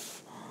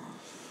off.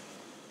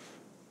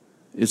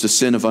 Is the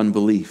sin of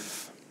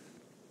unbelief.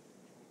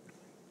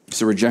 It's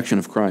the rejection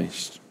of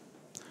Christ.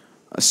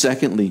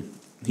 Secondly,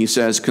 he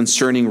says,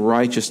 concerning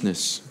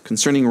righteousness.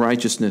 Concerning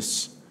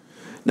righteousness.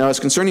 Now, as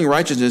concerning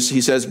righteousness,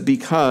 he says,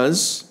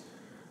 because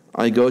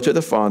I go to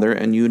the Father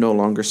and you no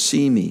longer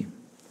see me.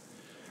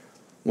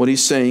 What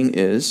he's saying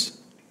is,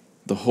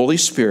 the Holy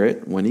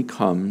Spirit, when he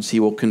comes, he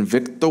will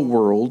convict the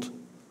world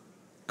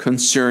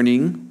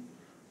concerning,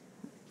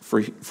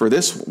 for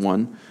this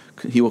one,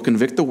 he will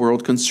convict the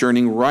world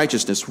concerning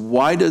righteousness.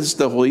 Why does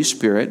the Holy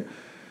Spirit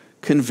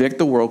convict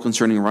the world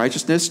concerning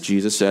righteousness?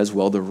 Jesus says,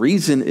 well, the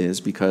reason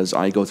is because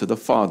I go to the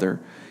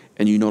Father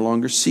and you no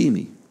longer see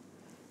me.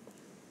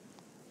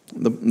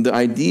 The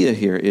idea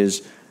here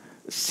is,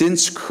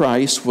 since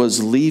Christ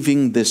was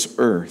leaving this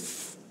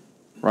earth,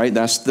 right?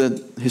 That's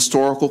the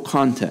historical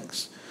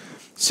context.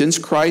 Since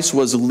Christ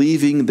was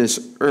leaving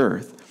this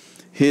earth,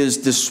 his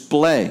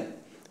display,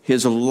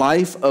 his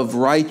life of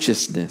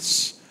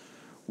righteousness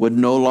would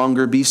no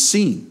longer be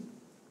seen,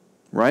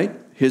 right?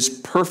 His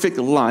perfect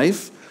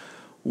life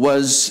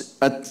was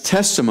a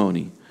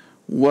testimony,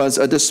 was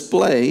a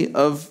display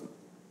of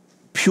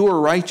pure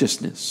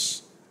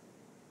righteousness,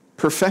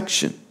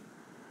 perfection.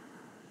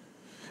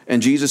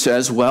 And Jesus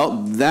says,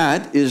 well,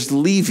 that is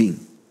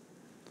leaving.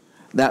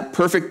 That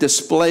perfect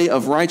display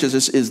of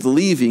righteousness is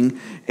leaving.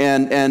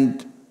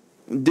 And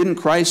didn't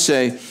Christ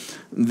say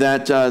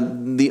that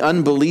the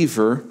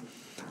unbeliever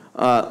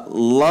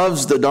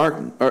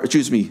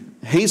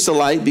hates the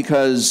light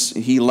because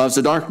he loves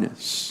the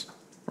darkness,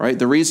 right?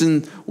 The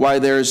reason why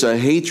there's a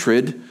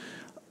hatred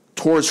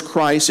towards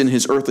Christ in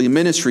his earthly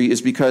ministry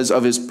is because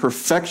of his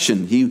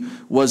perfection. He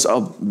was a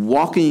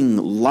walking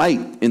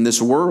light in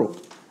this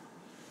world.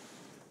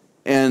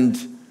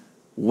 And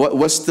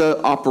what's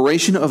the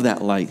operation of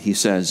that light, he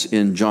says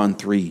in John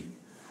 3?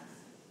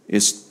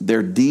 Is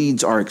their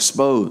deeds are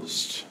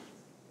exposed.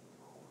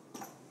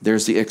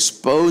 There's the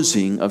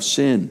exposing of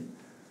sin.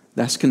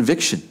 That's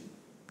conviction.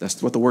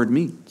 That's what the word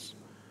means.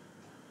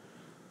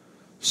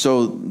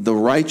 So the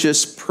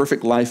righteous,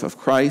 perfect life of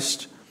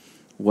Christ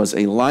was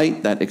a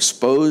light that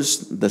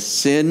exposed the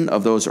sin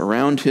of those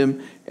around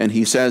him. And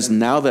he says,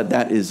 now that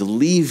that is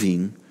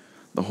leaving,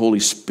 the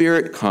Holy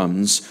Spirit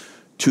comes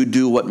to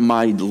do what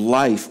my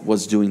life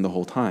was doing the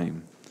whole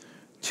time,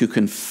 to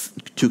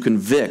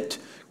convict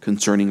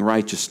concerning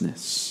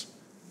righteousness.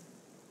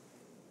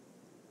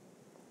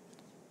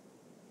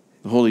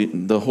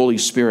 The Holy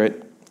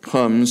Spirit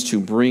comes to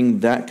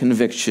bring that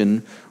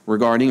conviction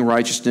regarding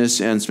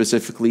righteousness, and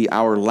specifically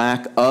our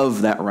lack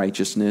of that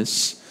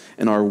righteousness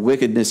and our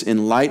wickedness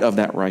in light of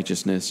that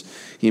righteousness.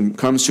 He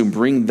comes to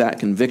bring that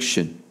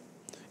conviction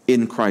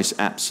in Christ's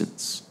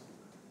absence.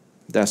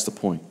 That's the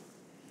point.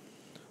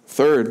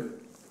 Third,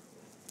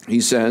 he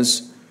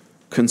says,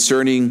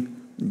 concerning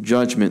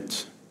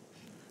judgment.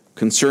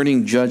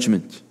 Concerning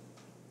judgment.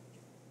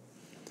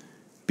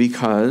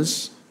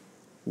 Because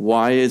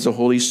why does the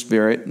Holy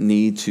Spirit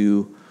need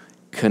to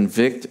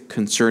convict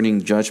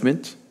concerning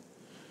judgment?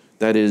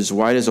 That is,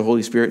 why does the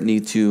Holy Spirit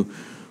need to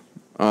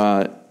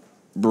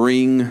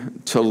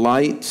bring to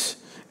light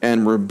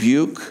and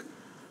rebuke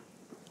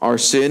our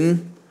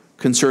sin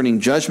concerning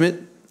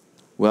judgment?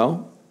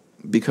 Well,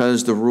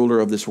 because the ruler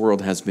of this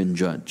world has been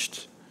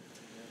judged.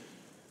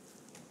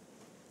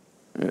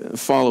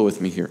 Follow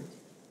with me here.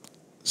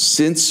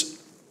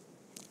 Since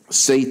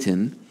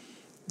Satan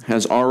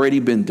has already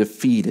been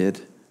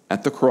defeated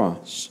at the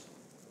cross,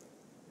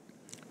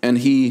 and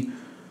he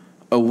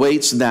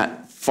awaits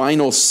that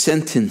final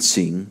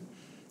sentencing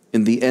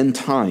in the end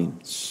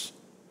times,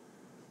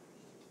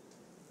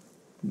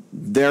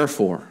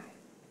 therefore,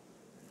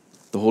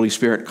 the Holy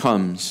Spirit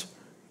comes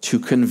to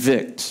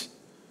convict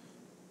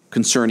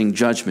concerning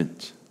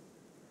judgment.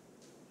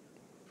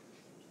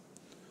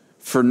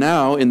 For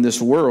now, in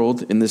this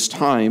world, in this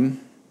time,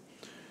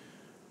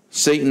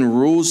 Satan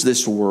rules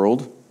this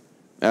world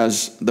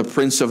as the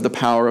prince of the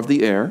power of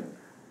the air,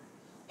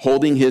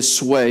 holding his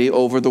sway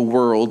over the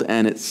world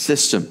and its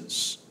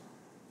systems.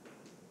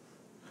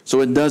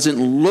 So it doesn't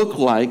look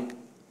like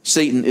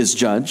Satan is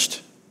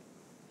judged.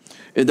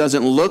 It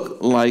doesn't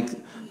look like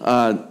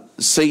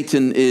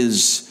Satan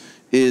is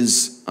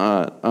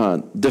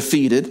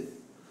defeated.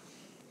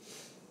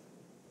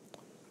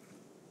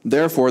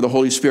 Therefore, the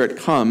Holy Spirit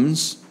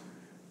comes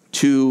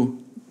to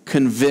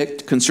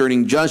convict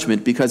concerning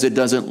judgment because it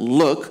doesn't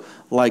look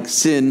like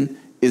sin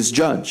is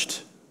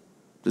judged.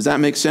 Does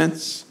that make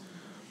sense?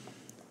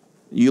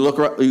 You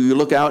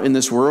look out in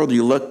this world,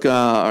 you look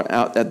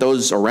out at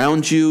those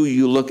around you,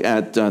 you look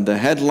at the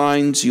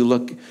headlines, you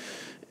look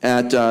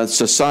at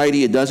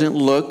society. It doesn't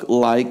look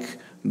like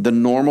the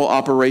normal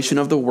operation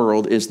of the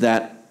world is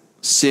that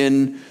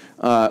sin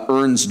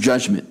earns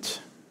judgment.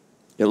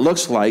 It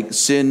looks like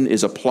sin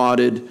is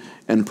applauded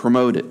and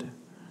promoted.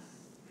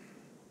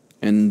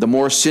 And the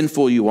more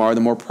sinful you are,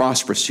 the more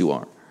prosperous you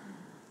are.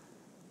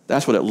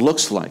 That's what it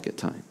looks like at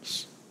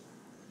times.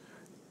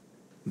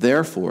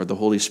 Therefore, the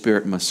Holy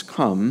Spirit must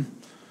come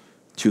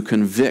to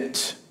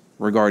convict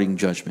regarding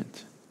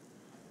judgment.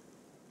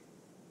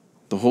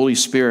 The Holy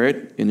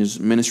Spirit, in his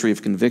ministry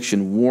of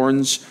conviction,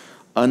 warns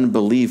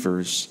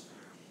unbelievers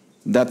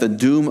that the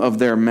doom of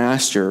their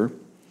master,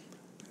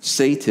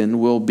 Satan,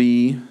 will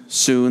be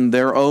soon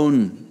their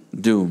own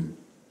doom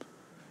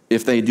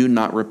if they do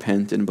not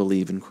repent and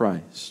believe in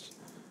Christ.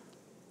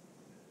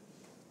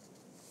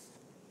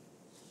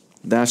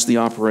 That's the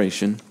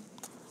operation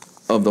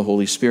of the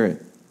Holy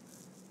Spirit.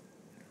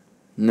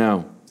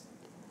 Now,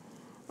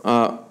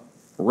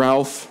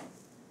 Ralph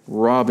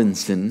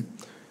Robinson,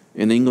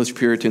 an English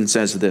Puritan,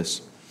 says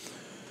this: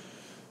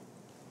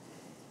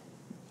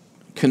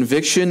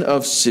 conviction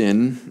of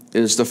sin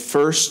is the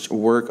first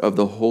work of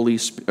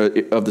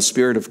the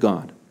Spirit of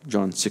God.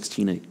 John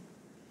 16:8.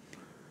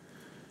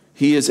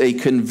 He is a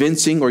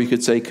convincing, or you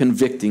could say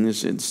convicting,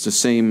 it's the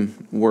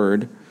same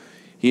word.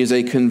 He is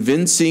a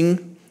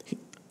convincing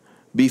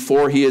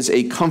before he is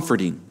a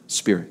comforting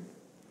Spirit.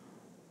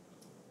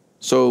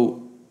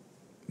 So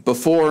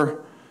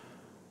before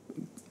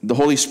the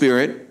Holy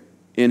Spirit,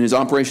 in his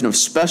operation of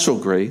special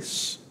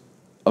grace,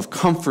 of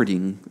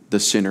comforting the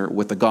sinner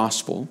with the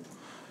gospel,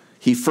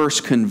 he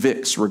first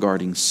convicts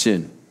regarding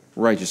sin,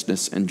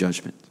 righteousness, and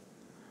judgment.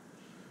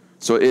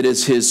 So it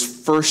is his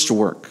first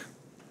work.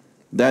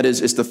 That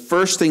is, it's the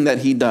first thing that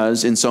he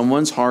does in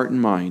someone's heart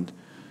and mind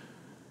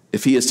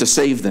if he is to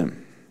save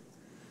them.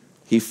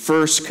 He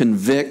first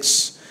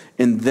convicts,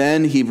 and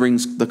then he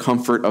brings the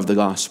comfort of the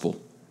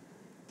gospel.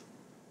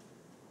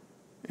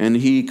 And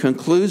he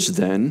concludes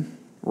then,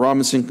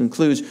 Robinson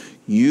concludes,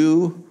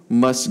 you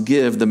must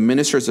give the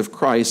ministers of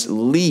Christ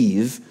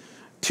leave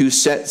to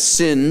set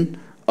sin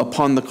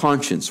upon the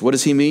conscience. What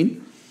does he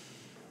mean?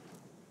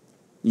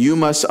 You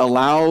must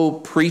allow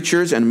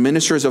preachers and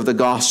ministers of the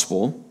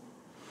gospel,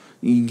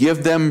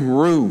 give them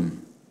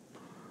room.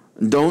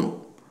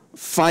 Don't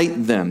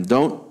fight them.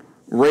 Don't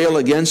rail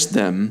against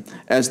them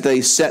as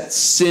they set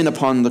sin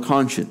upon the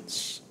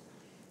conscience.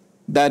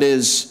 That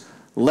is,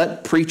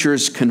 let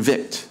preachers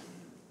convict.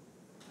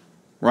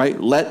 Right?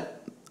 Let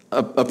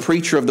a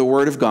preacher of the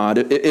Word of God,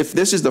 if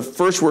this is the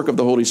first work of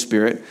the Holy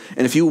Spirit,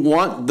 and if you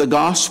want the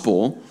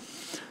gospel,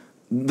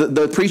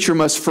 the preacher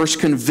must first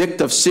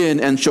convict of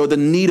sin and show the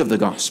need of the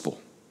gospel.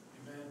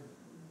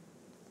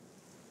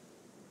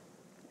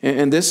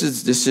 And this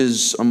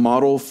is a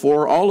model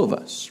for all of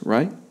us,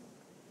 right?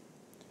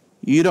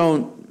 You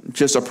don't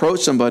just approach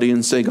somebody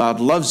and say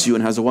God loves you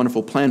and has a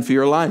wonderful plan for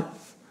your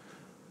life,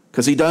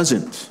 because he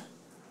doesn't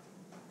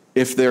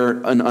if they're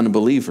an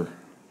unbeliever.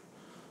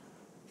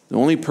 The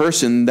only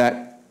person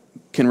that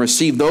can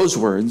receive those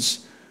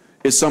words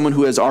is someone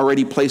who has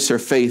already placed their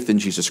faith in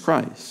Jesus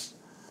Christ.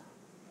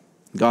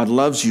 God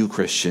loves you,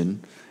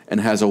 Christian, and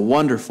has a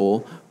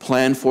wonderful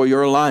plan for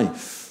your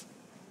life,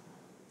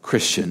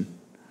 Christian.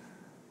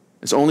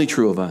 It's only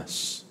true of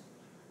us.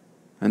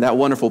 And that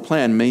wonderful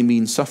plan may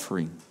mean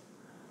suffering.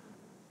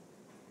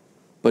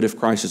 But if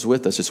Christ is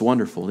with us, it's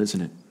wonderful,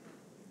 isn't it?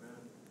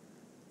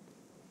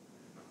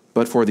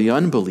 But for the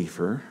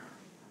unbeliever,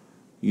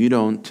 you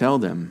don't tell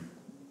them.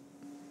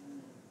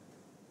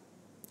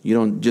 You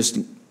don't just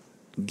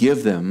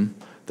give them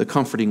the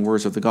comforting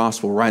words of the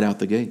gospel right out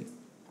the gate.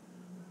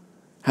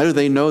 How do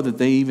they know that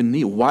they even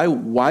need?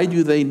 Why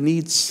do they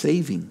need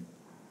saving?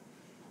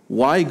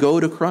 Why go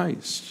to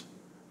Christ?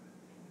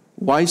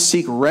 Why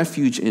seek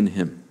refuge in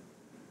him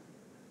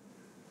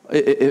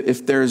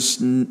if there's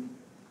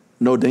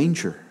no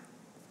danger?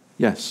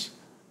 Yes?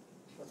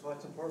 That's why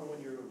it's important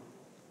when you're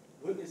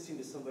witnessing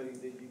to somebody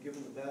that you give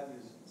them the bad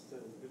news instead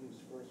of the good news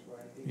first,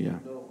 right? They need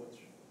to know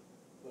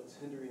what's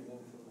hindering them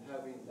from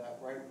having that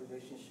right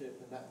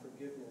relationship and that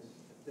forgiveness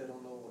if they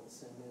don't know what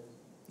sin is.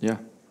 Yeah,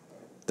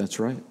 that's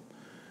right.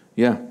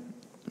 Yeah.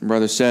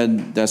 Brother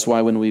said that's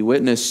why when we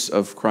witness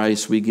of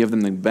Christ, we give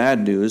them the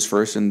bad news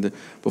first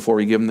before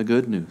we give them the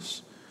good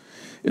news.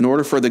 In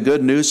order for the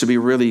good news to be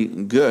really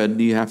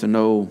good, you have to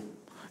know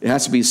it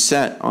has to be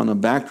set on a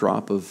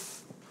backdrop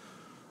of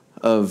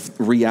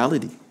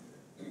reality,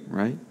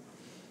 right?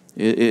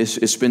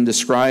 It's been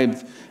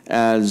described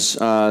as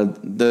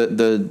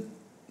the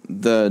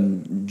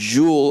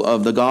jewel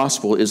of the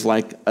gospel is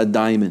like a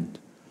diamond.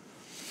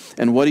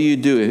 And what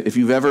do? If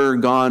you've ever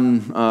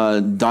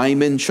gone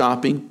diamond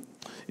shopping,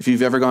 if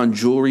you've ever gone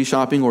jewelry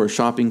shopping or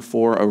shopping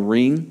for a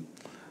ring,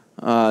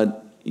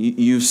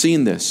 you've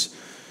seen this.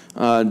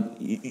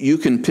 You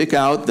can pick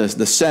out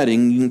the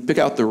setting, you can pick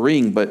out the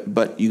ring,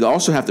 but you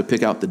also have to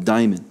pick out the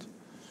diamond.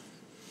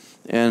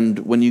 And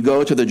when you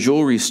go to the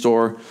jewelry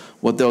store,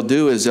 what they'll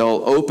do is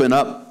they'll open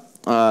up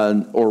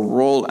or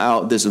roll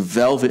out this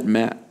velvet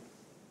mat.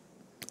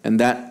 And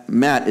that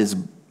mat is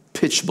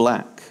pitch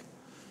black.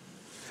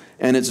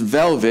 And it's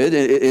velvet.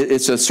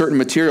 It's a certain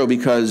material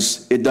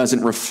because it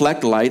doesn't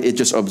reflect light. It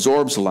just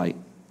absorbs light.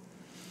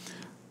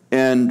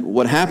 And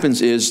what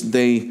happens is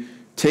they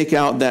take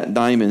out that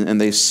diamond and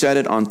they set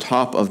it on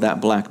top of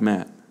that black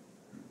mat.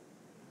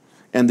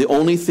 And the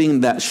only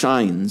thing that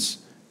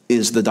shines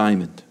is the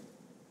diamond.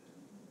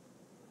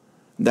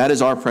 That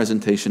is our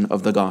presentation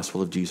of the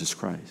gospel of Jesus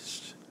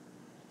Christ.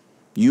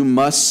 You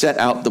must set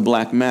out the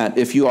black mat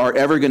if you are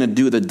ever going to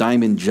do the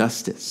diamond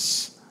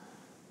justice,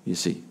 you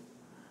see.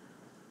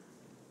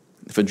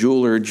 If a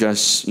jeweler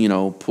just,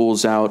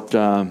 pulls out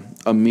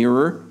a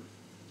mirror,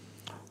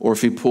 or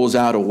if he pulls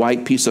out a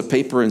white piece of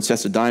paper and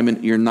sets a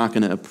diamond, you're not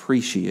going to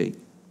appreciate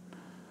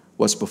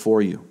what's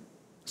before you.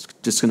 It's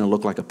just going to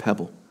look like a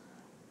pebble.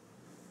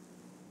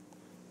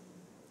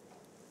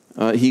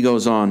 He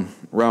goes on,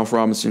 Ralph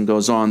Robinson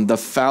goes on, the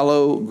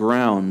fallow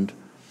ground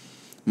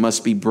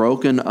must be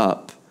broken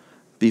up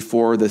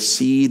before the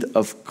seed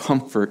of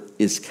comfort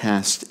is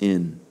cast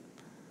in.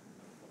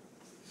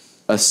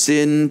 A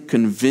sin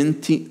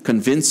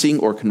convincing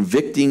or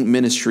convicting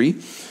ministry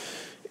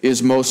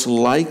is most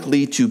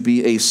likely to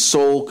be a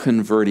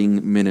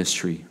soul-converting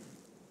ministry.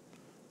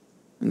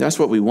 And that's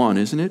what we want,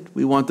 isn't it?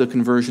 We want the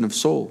conversion of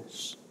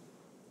souls.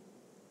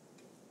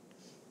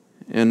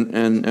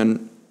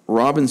 And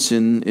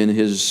Robinson, in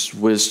his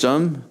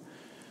wisdom,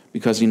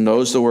 because he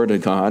knows the Word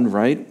of God,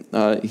 right?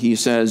 He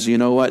says, you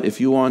know what?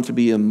 If you want to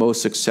be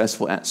most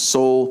successful at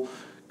soul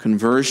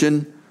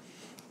conversion,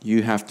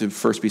 you have to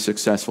first be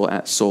successful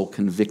at soul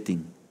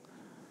convicting.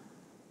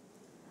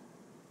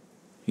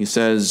 He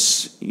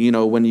says, you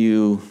know, when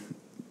you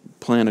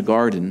plant a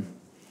garden,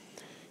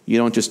 you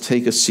don't just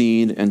take a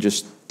seed and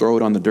just throw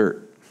it on the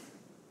dirt,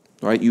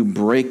 right? You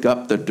break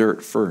up the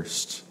dirt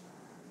first,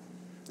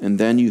 and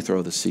then you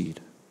throw the seed.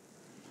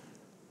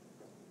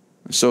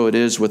 So it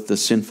is with the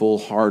sinful,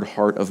 hard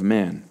heart of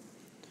man.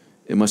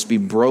 It must be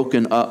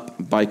broken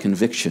up by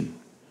conviction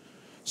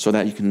so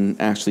that you can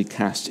actually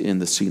cast in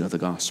the seed of the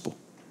gospel.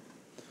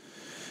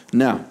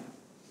 Now,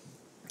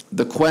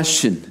 the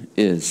question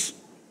is,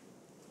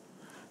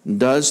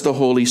 does the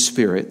Holy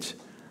Spirit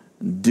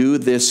do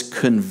this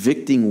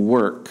convicting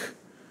work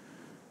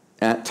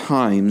at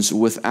times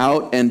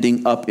without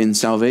ending up in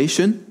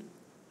salvation?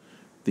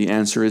 The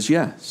answer is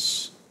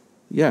yes.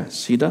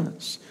 Yes, he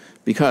does.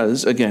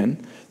 Because,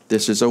 again,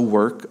 this is a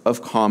work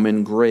of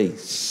common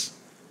grace.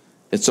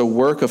 It's a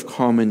work of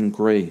common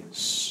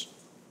grace.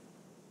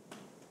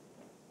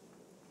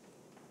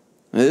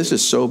 Now, this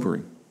is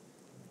sobering.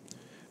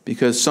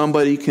 Because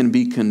somebody can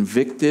be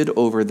convicted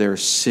over their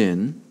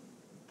sin,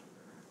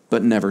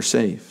 but never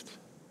saved.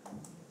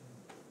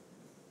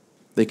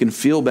 They can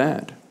feel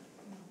bad.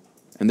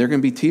 And there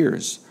can be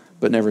tears,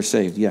 but never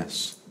saved.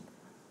 Yes.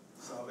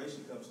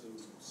 Salvation comes through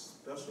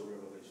special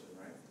revelation,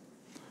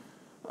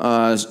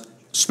 right?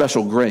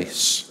 Special grace.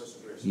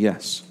 Special grace.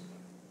 Yes.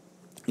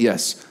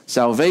 Yes.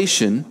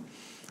 Salvation,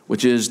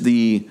 which is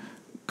the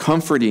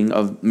comforting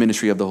of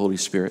ministry of the Holy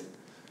Spirit,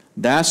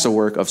 that's a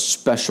work of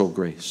special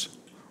grace.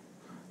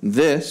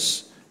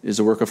 This is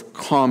a work of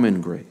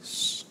common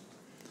grace.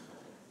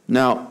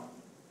 Now,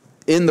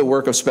 in the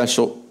work of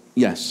special,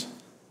 yes.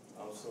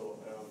 Also,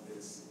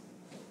 is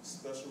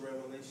special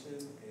revelation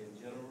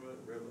and general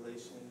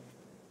revelation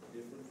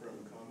different from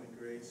common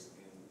grace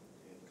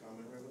and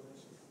common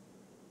revelation?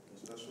 And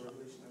special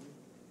revelation,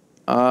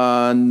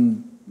 I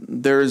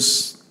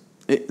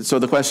mean? So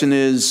the question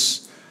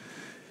is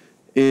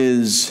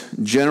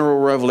general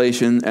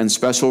revelation and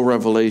special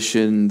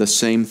revelation the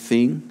same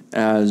thing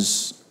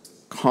as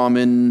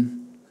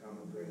common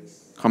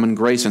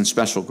grace and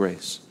special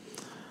grace?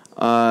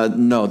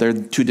 No, they're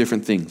two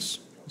different things.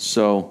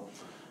 So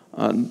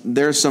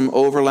there's some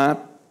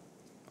overlap.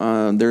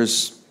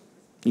 There's,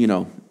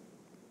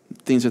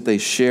 things that they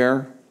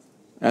share,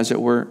 as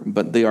it were,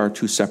 but they are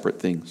two separate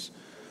things.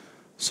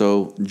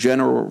 So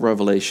general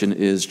revelation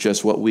is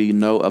just what we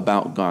know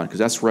about God, because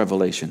that's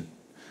revelation.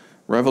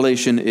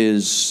 Revelation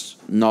is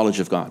knowledge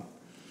of God.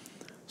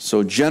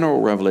 So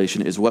general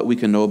revelation is what we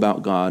can know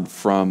about God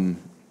from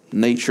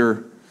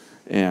nature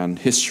and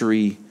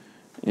history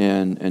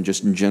and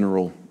just in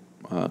general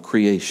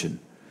creation.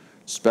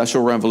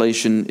 Special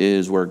revelation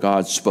is where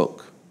God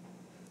spoke,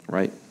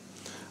 right?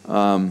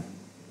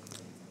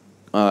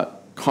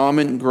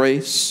 Common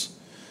grace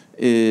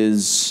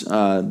is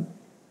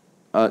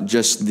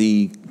just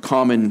the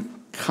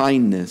common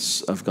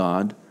kindness of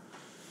God,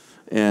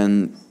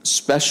 and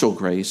special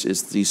grace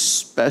is the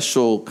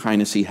special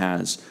kindness he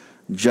has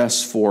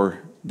just for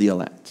the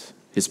elect,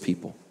 his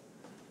people.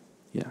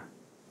 Yeah.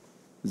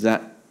 Does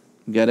that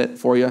get it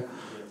for you? Yes.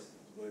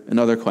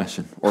 Another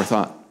question or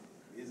thought?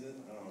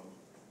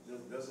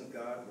 Doesn't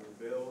God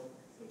reveal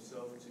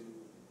himself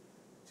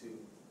to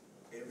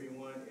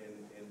everyone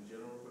in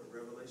general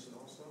revelation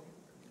also?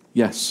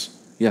 Yes.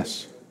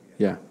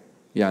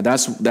 Yeah.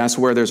 That's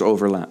where there's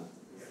overlap.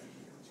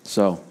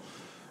 So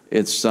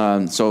it's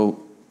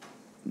so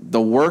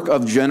the work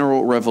of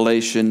general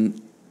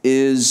revelation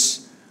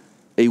is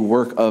a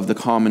work of the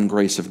common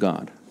grace of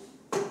God.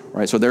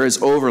 Right? So there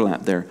is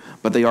overlap there,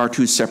 but they are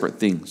two separate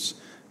things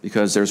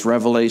because there's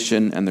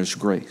revelation and there's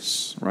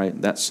grace,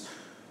 right? That's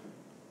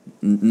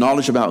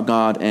knowledge about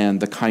God and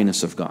the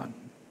kindness of God,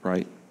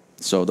 right?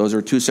 So those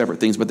are two separate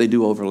things, but they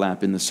do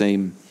overlap in the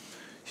same,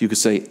 you could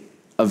say,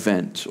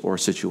 event or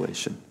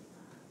situation.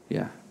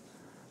 Yeah.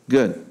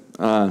 Good.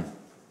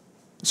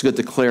 It's good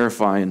to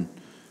clarify and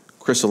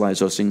crystallize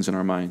those things in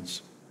our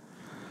minds.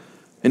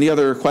 Any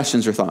other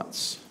questions or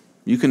thoughts?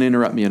 You can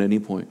interrupt me at any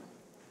point,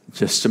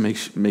 just to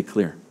make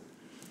clear.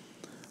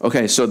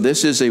 Okay, so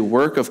this is a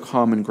work of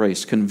common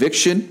grace.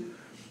 Conviction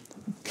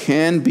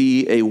can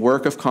be a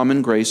work of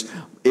common grace.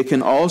 It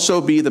can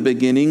also be the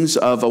beginnings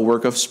of a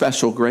work of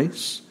special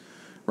grace,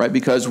 right?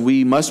 Because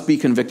we must be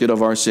convicted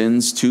of our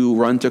sins to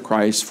run to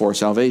Christ for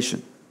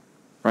salvation,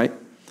 right?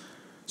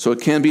 So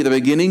it can be the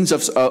beginnings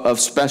of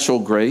special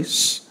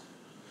grace,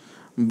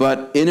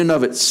 but in and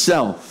of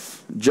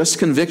itself, just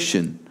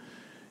conviction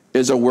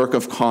is a work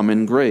of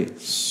common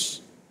grace.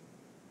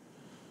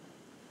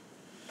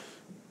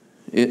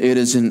 It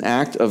is an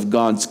act of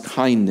God's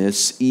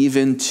kindness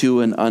even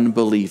to an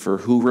unbeliever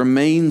who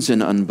remains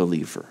an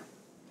unbeliever.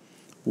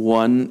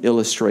 One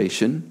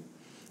illustration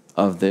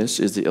of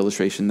this is the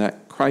illustration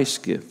that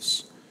Christ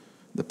gives,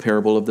 the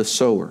parable of the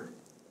sower.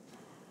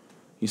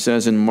 He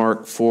says in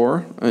Mark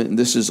 4,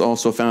 this is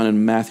also found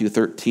in Matthew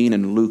 13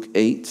 and Luke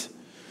 8.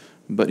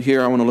 But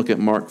here I want to look at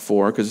Mark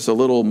 4 because it's a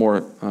little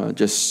more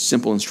just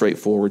simple and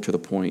straightforward to the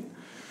point.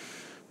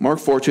 Mark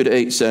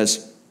 4:2-8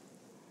 says,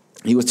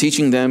 he was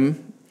teaching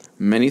them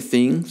many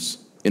things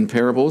in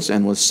parables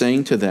and was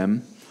saying to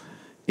them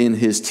in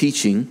his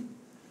teaching,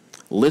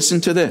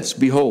 listen to this,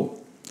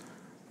 behold,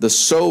 the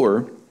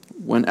sower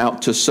went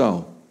out to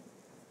sow.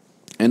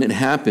 And it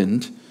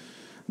happened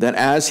that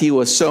as he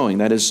was sowing,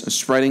 that is,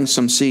 spreading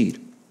some seed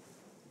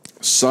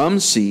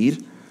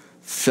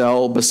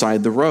fell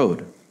beside the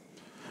road,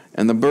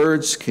 and the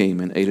birds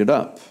came and ate it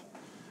up.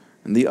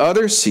 And the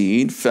other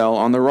seed fell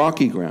on the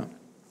rocky ground,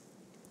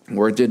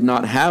 where it did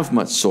not have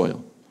much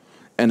soil,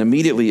 and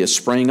immediately it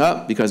sprang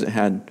up because it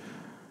had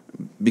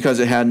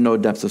no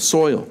depth of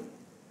soil.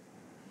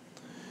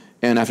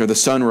 And after the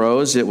sun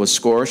rose, it was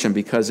scorched, and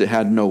because it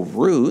had no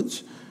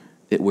root,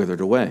 it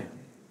withered away.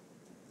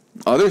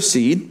 Other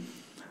seed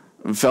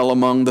fell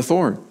among the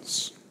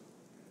thorns,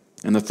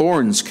 and the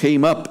thorns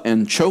came up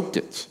and choked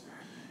it,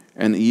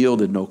 and it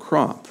yielded no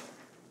crop.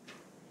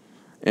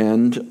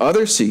 And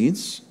other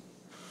seeds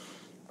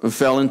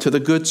fell into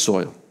the good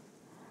soil,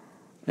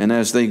 and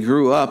as they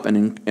grew up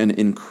and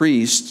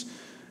increased,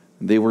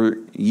 they were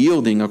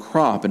yielding a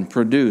crop and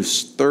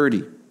produced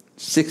 30,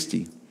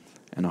 60,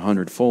 and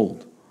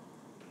 100-fold.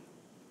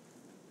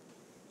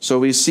 So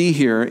we see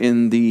here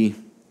in the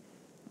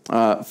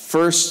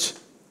first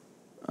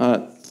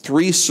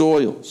three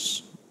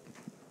soils,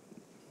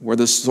 where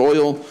the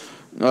soil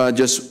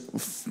just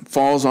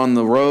falls on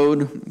the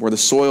road, where the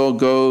soil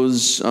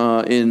goes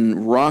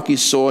in rocky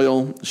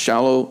soil,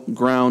 shallow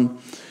ground,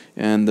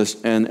 and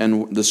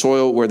the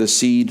soil where the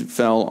seed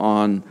fell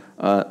on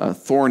a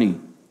thorny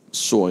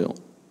soil.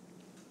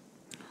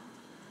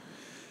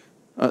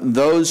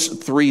 Those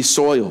three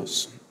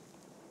soils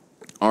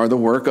are the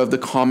work of the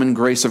common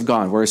grace of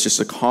God, where it's just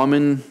a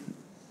common,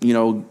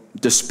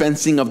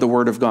 dispensing of the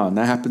Word of God. And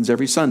that happens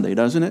every Sunday,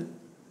 doesn't it?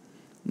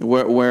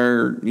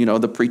 Where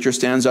the preacher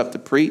stands up to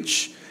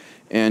preach,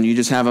 and you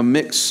just have a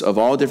mix of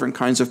all different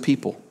kinds of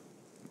people,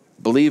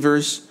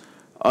 believers,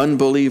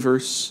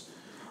 unbelievers,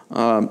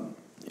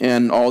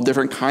 and all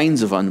different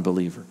kinds of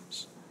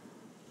unbelievers.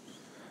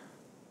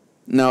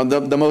 Now,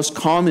 the most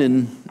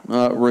common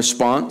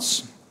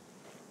response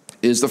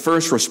is the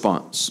first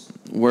response,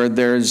 where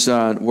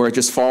it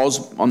just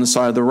falls on the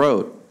side of the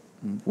road,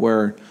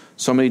 where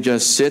somebody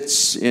just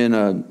sits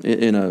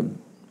under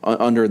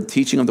the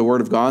teaching of the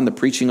Word of God and the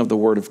preaching of the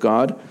Word of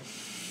God,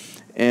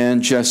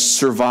 and just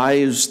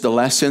survives the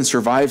lesson,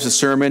 survives the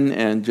sermon,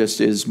 and just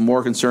is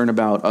more concerned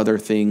about other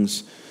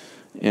things,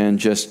 and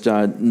just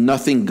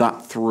nothing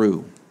got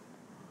through.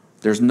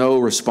 There's no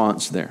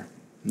response there.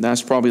 And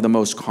that's probably the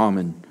most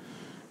common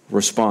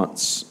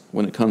response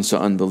when it comes to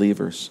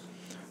unbelievers.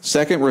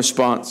 Second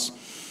response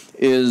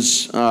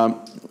is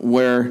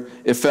where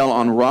it fell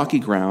on rocky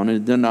ground and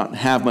it did not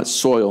have much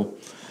soil.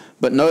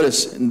 But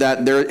notice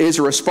that there is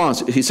a response.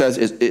 He says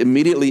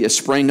it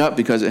sprang up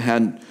because it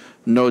had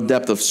no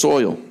depth of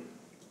soil.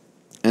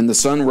 And the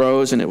sun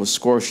rose and it was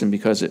scorched, and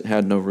because it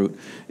had no root,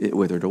 it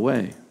withered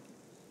away.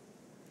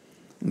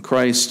 And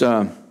Christ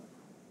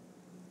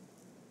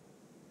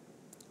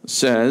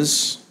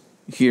says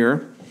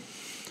here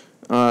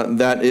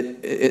that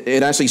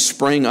it actually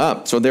sprang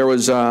up. So there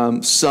was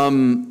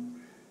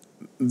some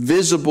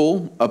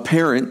visible,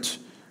 apparent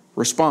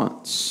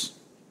response.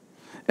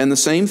 And the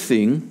same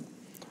thing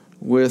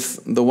with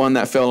the one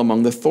that fell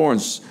among the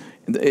thorns.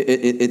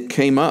 It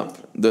came up.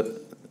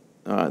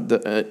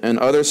 And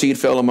other seed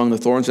fell among the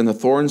thorns, and the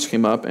thorns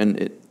came up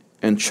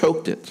and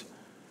choked it.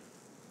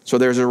 So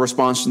there's a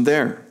response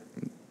there.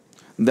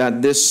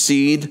 That this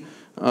seed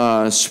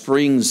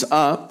springs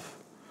up,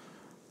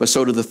 but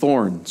so do the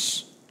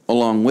thorns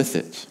along with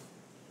it.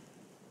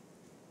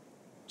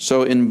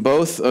 So in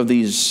both of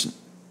these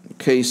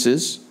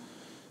cases,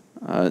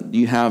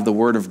 you have the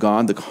Word of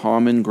God, the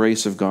common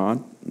grace of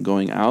God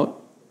going out,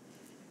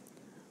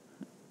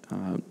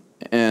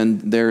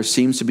 and there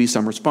seems to be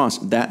some response.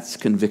 That's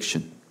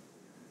conviction.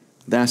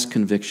 That's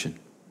conviction.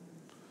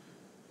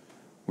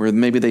 Where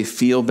maybe they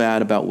feel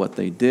bad about what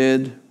they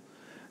did.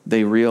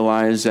 They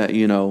realize that,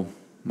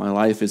 my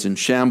life is in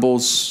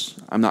shambles.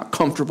 I'm not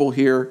comfortable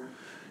here.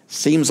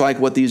 Seems like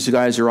what these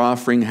guys are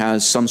offering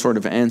has some sort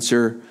of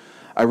answer.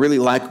 I really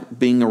like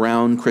being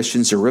around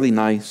Christians. They're really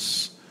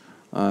nice.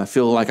 I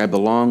feel like I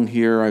belong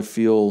here. I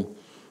feel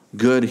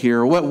good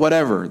here.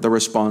 Whatever the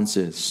response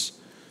is.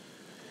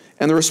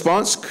 And the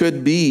response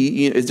could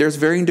be, there's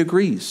varying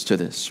degrees to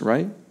this,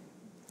 right?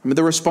 I mean,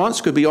 the response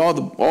could be all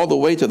the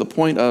way to the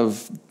point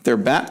of they're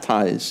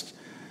baptized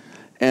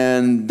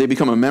and they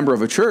become a member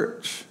of a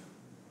church,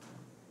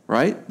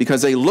 right?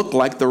 Because they look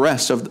like the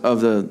rest of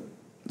the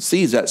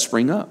seeds that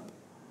spring up.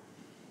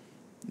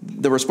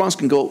 The response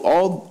can go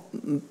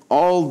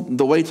all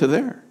the way to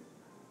there.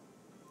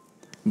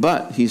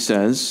 But, he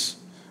says,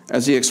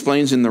 as he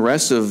explains in the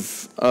rest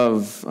of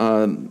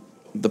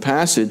the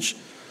passage,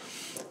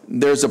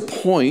 there's a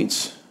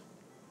point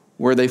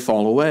where they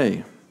fall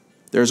away.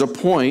 There's a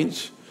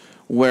point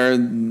where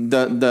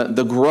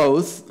the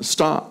growth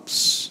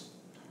stops.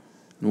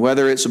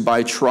 Whether it's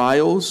by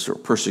trials or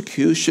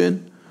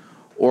persecution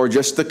or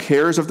just the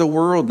cares of the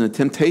world and the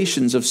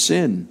temptations of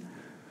sin,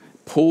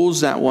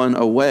 pulls that one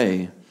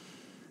away,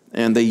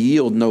 and they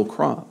yield no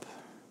crop.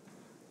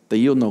 They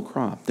yield no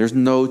crop. There's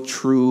no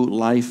true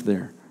life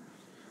there,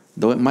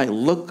 though it might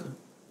look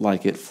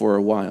like it for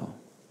a while.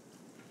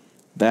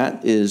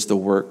 That is the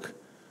work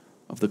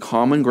of the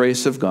common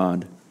grace of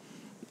God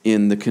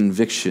in the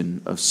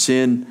conviction of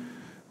sin,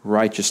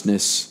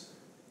 righteousness,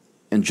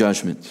 and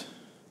judgment.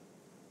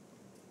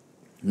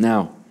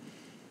 Now,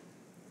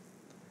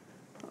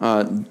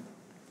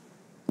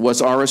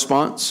 what's our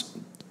response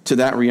to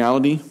that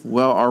reality?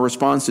 Well, our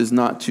response is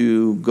not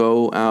to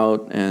go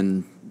out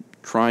and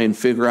try and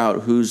figure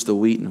out who's the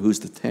wheat and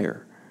who's the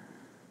tare,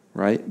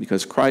 right?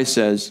 Because Christ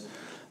says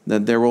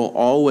that there will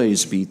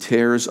always be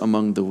tares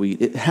among the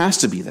wheat. It has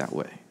to be that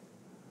way.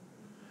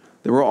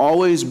 There will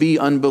always be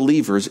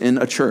unbelievers in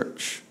a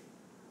church.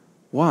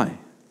 Why?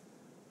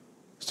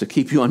 It's to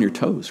keep you on your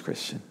toes,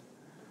 Christian.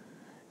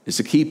 It's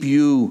to keep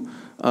you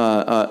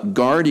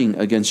guarding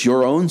against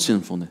your own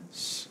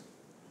sinfulness.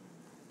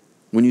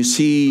 When you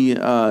see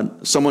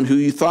someone who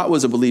you thought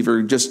was a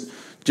believer just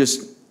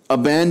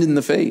abandon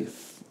the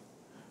faith,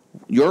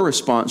 your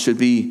response should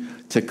be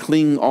to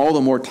cling all the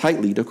more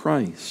tightly to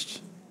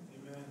Christ.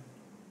 Amen.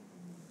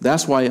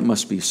 That's why it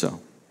must be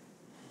so.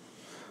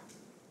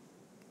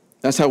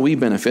 That's how we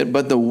benefit,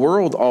 but the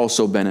world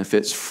also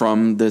benefits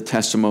from the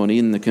testimony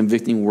and the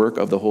convicting work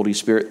of the Holy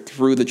Spirit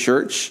through the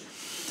church,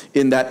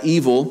 in that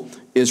evil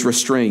is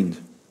restrained.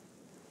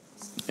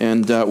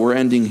 And we're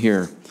ending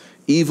here.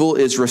 Evil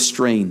is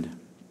restrained.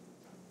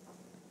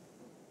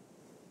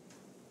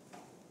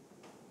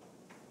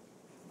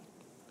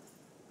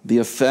 The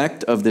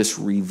effect of this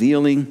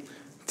revealing,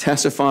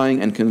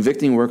 testifying, and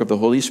convicting work of the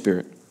Holy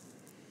Spirit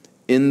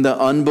in the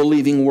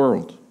unbelieving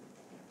world.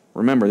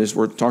 Remember this,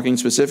 we're talking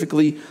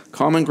specifically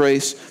common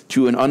grace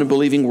to an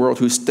unbelieving world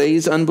who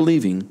stays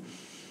unbelieving.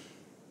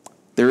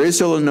 There is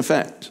still an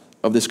effect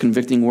of this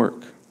convicting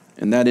work,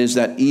 and that is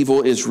that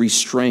evil is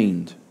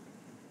restrained.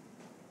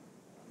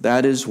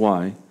 That is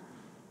why,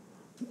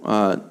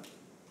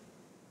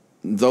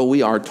 though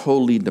we are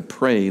totally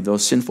depraved, though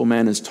sinful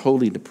man is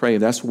totally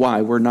depraved, that's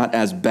why we're not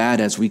as bad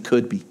as we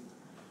could be.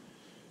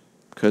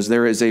 Because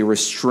there is a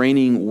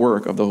restraining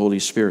work of the Holy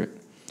Spirit.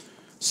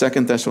 2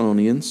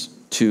 Thessalonians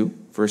 2,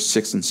 verse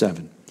 6 and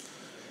 7.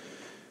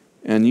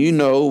 And you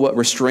know what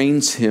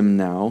restrains him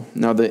now.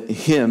 Now the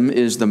him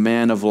is the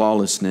man of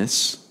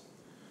lawlessness.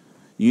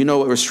 You know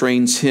what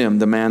restrains him,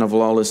 the man of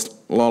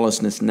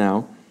lawlessness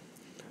now,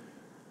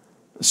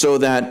 so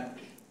that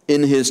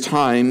in his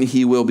time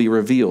he will be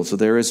revealed. So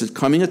there is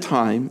coming a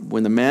time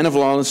when the man of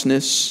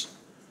lawlessness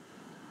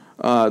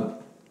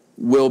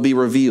will be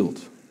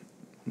revealed.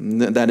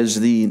 That is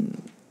the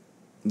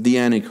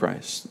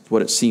Antichrist,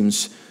 what it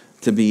seems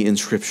to be in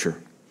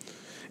Scripture.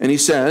 And he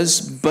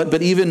says,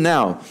 but even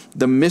now,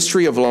 the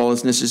mystery of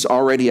lawlessness is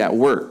already at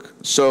work.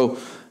 So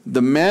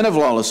the man of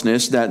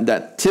lawlessness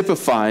that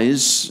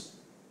typifies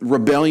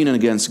rebellion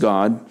against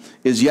God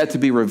is yet to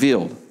be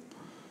revealed.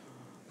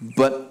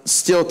 But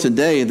still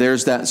today,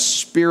 there's that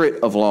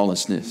spirit of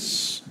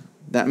lawlessness,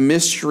 that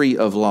mystery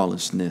of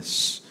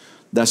lawlessness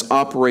that's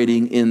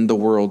operating in the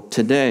world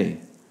today.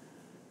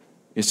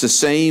 It's the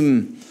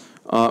same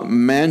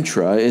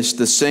mantra. It's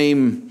the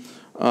same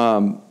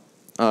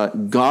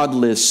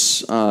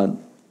godless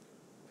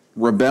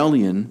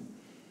rebellion,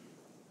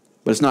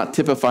 but it's not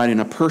typified in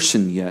a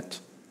person yet.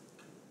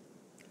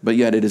 But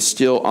yet it is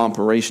still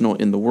operational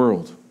in the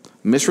world.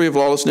 The mystery of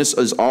lawlessness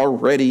is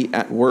already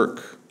at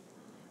work.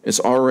 It's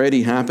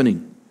already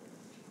happening.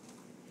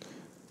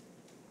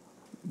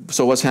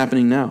 So what's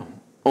happening now?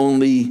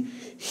 Only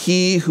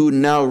he who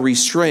now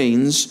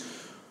restrains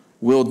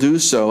will do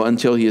so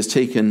until he is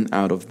taken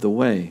out of the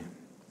way.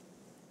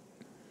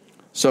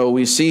 So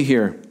we see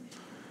here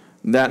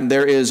that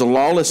there is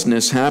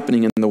lawlessness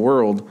happening in the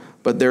world,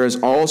 but there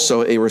is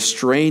also a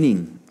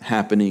restraining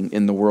happening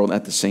in the world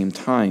at the same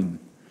time.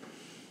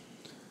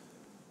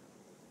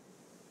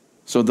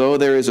 So though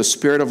there is a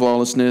spirit of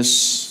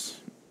lawlessness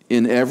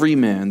in every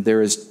man,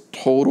 there is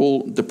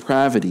total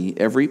depravity.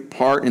 Every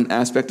part and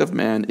aspect of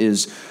man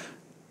is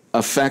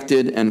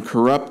affected and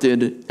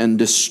corrupted and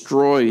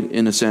destroyed,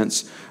 in a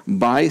sense,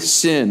 by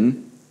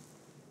sin.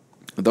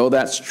 Though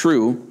that's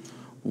true,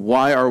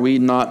 why are we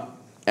not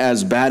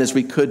as bad as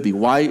we could be?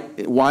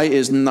 Why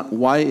is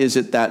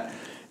it that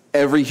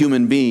every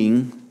human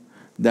being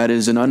that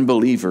is an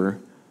unbeliever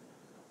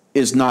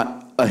is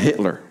not a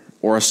Hitler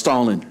or a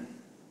Stalin?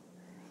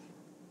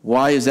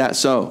 Why is that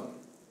so?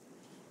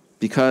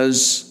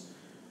 Because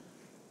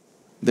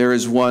there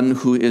is one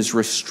who is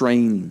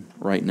restraining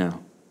right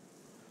now.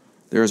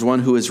 There is one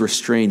who is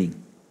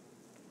restraining.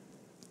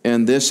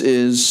 And this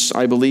is,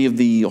 I believe,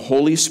 the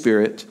Holy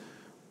Spirit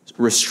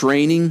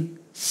restraining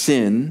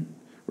sin,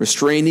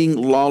 restraining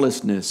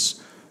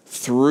lawlessness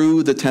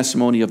through the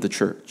testimony of the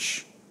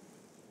church.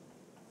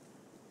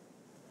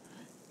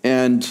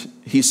 And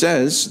he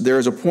says there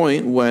is a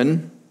point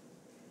when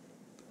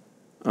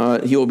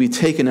he will be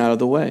taken out of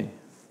the way.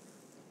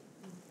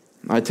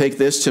 I take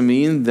this to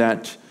mean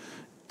that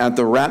at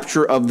the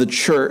rapture of the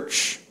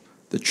church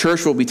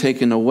will be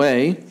taken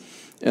away,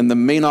 and the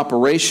main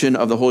operation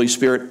of the Holy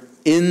Spirit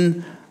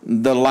in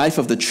the life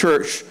of the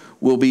church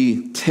will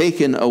be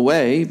taken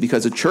away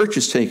because the church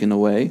is taken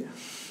away.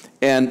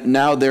 And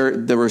now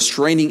the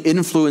restraining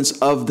influence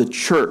of the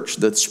church,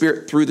 the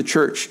Spirit through the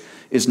church,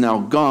 is now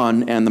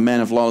gone, and the man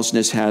of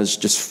lawlessness has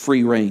just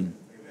free reign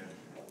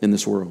in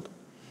this world.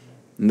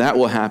 And that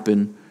will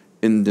happen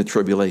in the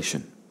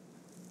tribulation.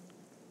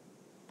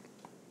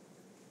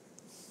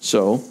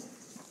 So,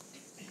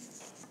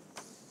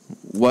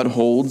 what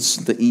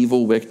holds the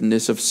evil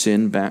wickedness of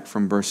sin back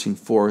from bursting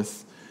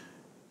forth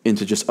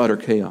into just utter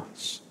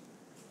chaos?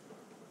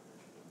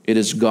 It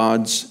is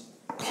God's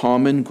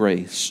common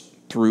grace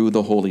through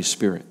the Holy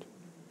Spirit.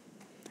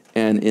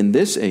 And in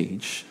this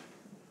age,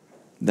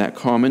 that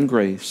common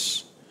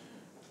grace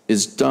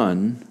is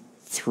done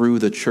through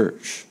the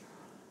church,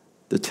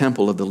 the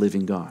temple of the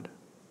living God.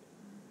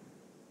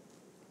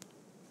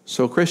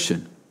 So,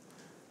 Christian,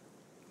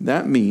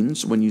 that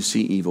means when you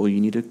see evil, you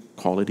need to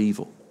call it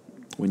evil.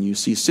 When you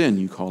see sin,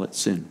 you call it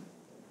sin.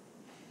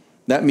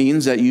 That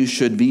means that you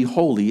should be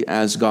holy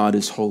as God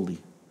is holy.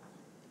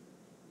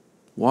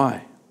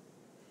 Why?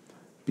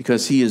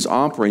 Because he is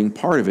operating,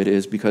 part of it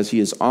is because he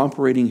is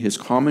operating his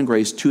common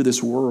grace to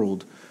this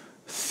world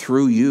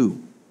through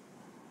you.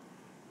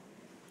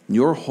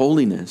 Your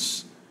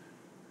holiness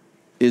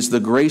is the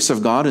grace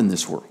of God in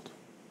this world.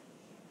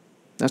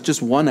 That's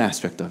just one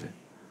aspect of it.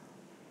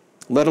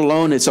 Let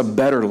alone it's a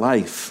better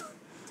life.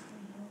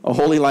 A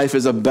holy life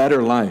is a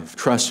better life,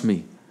 trust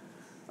me.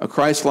 A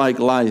Christ-like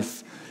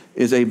life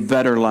is a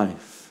better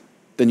life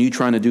than you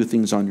trying to do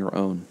things on your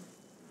own.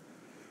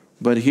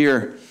 But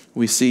here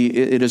we see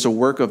it is a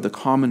work of the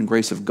common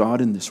grace of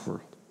God in this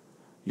world.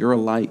 You're a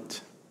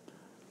light.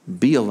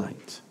 Be a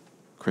light,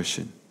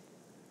 Christian.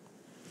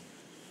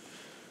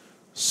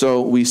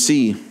 So we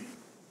see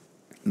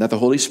that the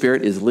Holy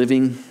Spirit is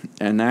living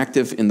and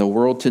active in the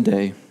world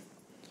today.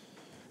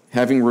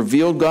 Having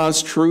revealed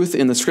God's truth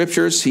in the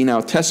Scriptures, he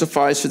now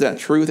testifies to that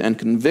truth and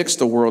convicts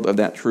the world of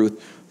that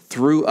truth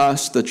through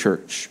us, the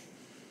church.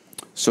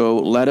 So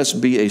let us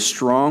be a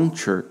strong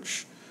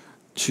church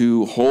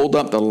to hold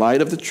up the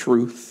light of the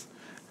truth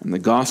and the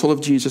gospel of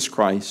Jesus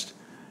Christ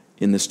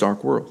in this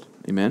dark world.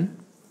 Amen?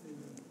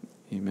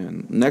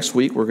 Amen. Next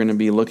week, we're going to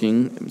be look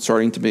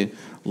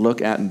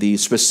at the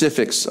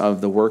specifics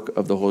of the work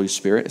of the Holy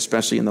Spirit,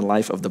 especially in the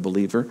life of the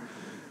believer.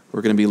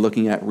 We're going to be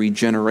looking at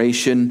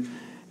regeneration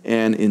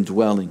and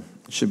indwelling.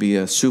 It should be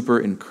a super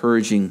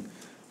encouraging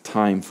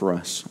time for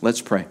us.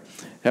 Let's pray.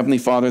 Heavenly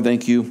Father,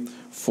 thank you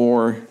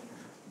for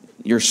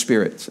your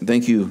Spirit.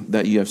 Thank you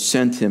that you have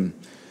sent him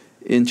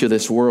into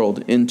this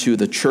world, into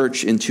the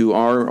church, into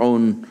our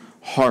own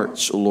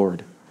hearts,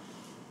 Lord.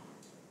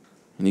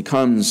 And he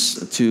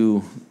comes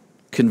to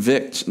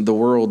convict the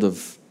world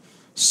of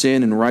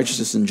sin and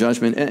righteousness and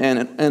judgment,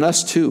 and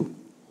us too,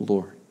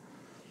 Lord.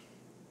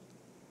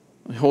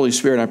 Holy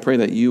Spirit, I pray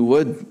that you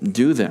would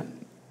do that.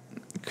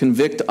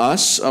 Convict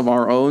us of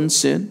our own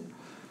sin,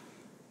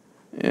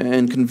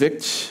 and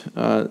convict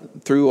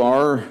through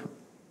our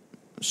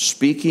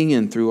speaking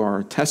and through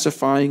our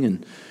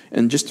testifying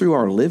and just through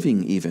our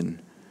living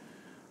even.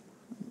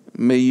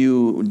 May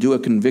you do a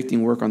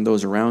convicting work on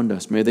those around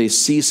us. May they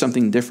see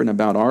something different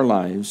about our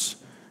lives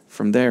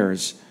from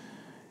theirs.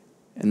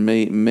 And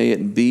may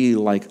it be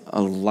like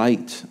a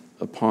light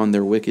upon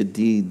their wicked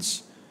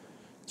deeds,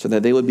 so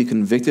that they would be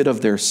convicted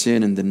of their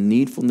sin and the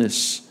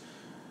needfulness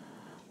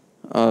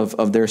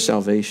of their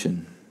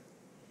salvation.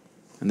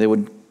 And they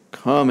would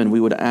come and we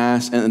would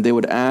ask, and they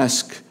would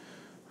ask,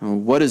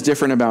 what is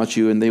different about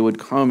you? And they would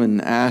come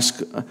and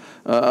ask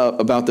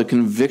about the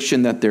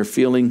conviction that they're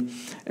feeling,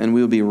 and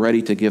we would be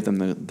ready to give them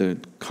the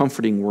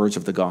comforting words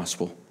of the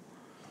gospel.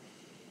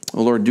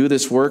 Oh Lord, do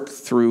this work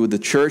through the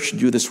church,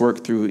 do this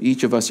work through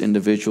each of us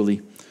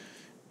individually,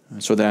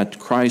 so that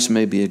Christ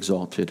may be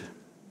exalted.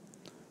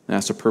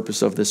 That's the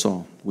purpose of this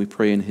all. We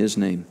pray in his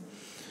name.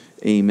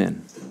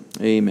 Amen.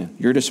 Amen.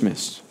 You're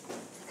dismissed.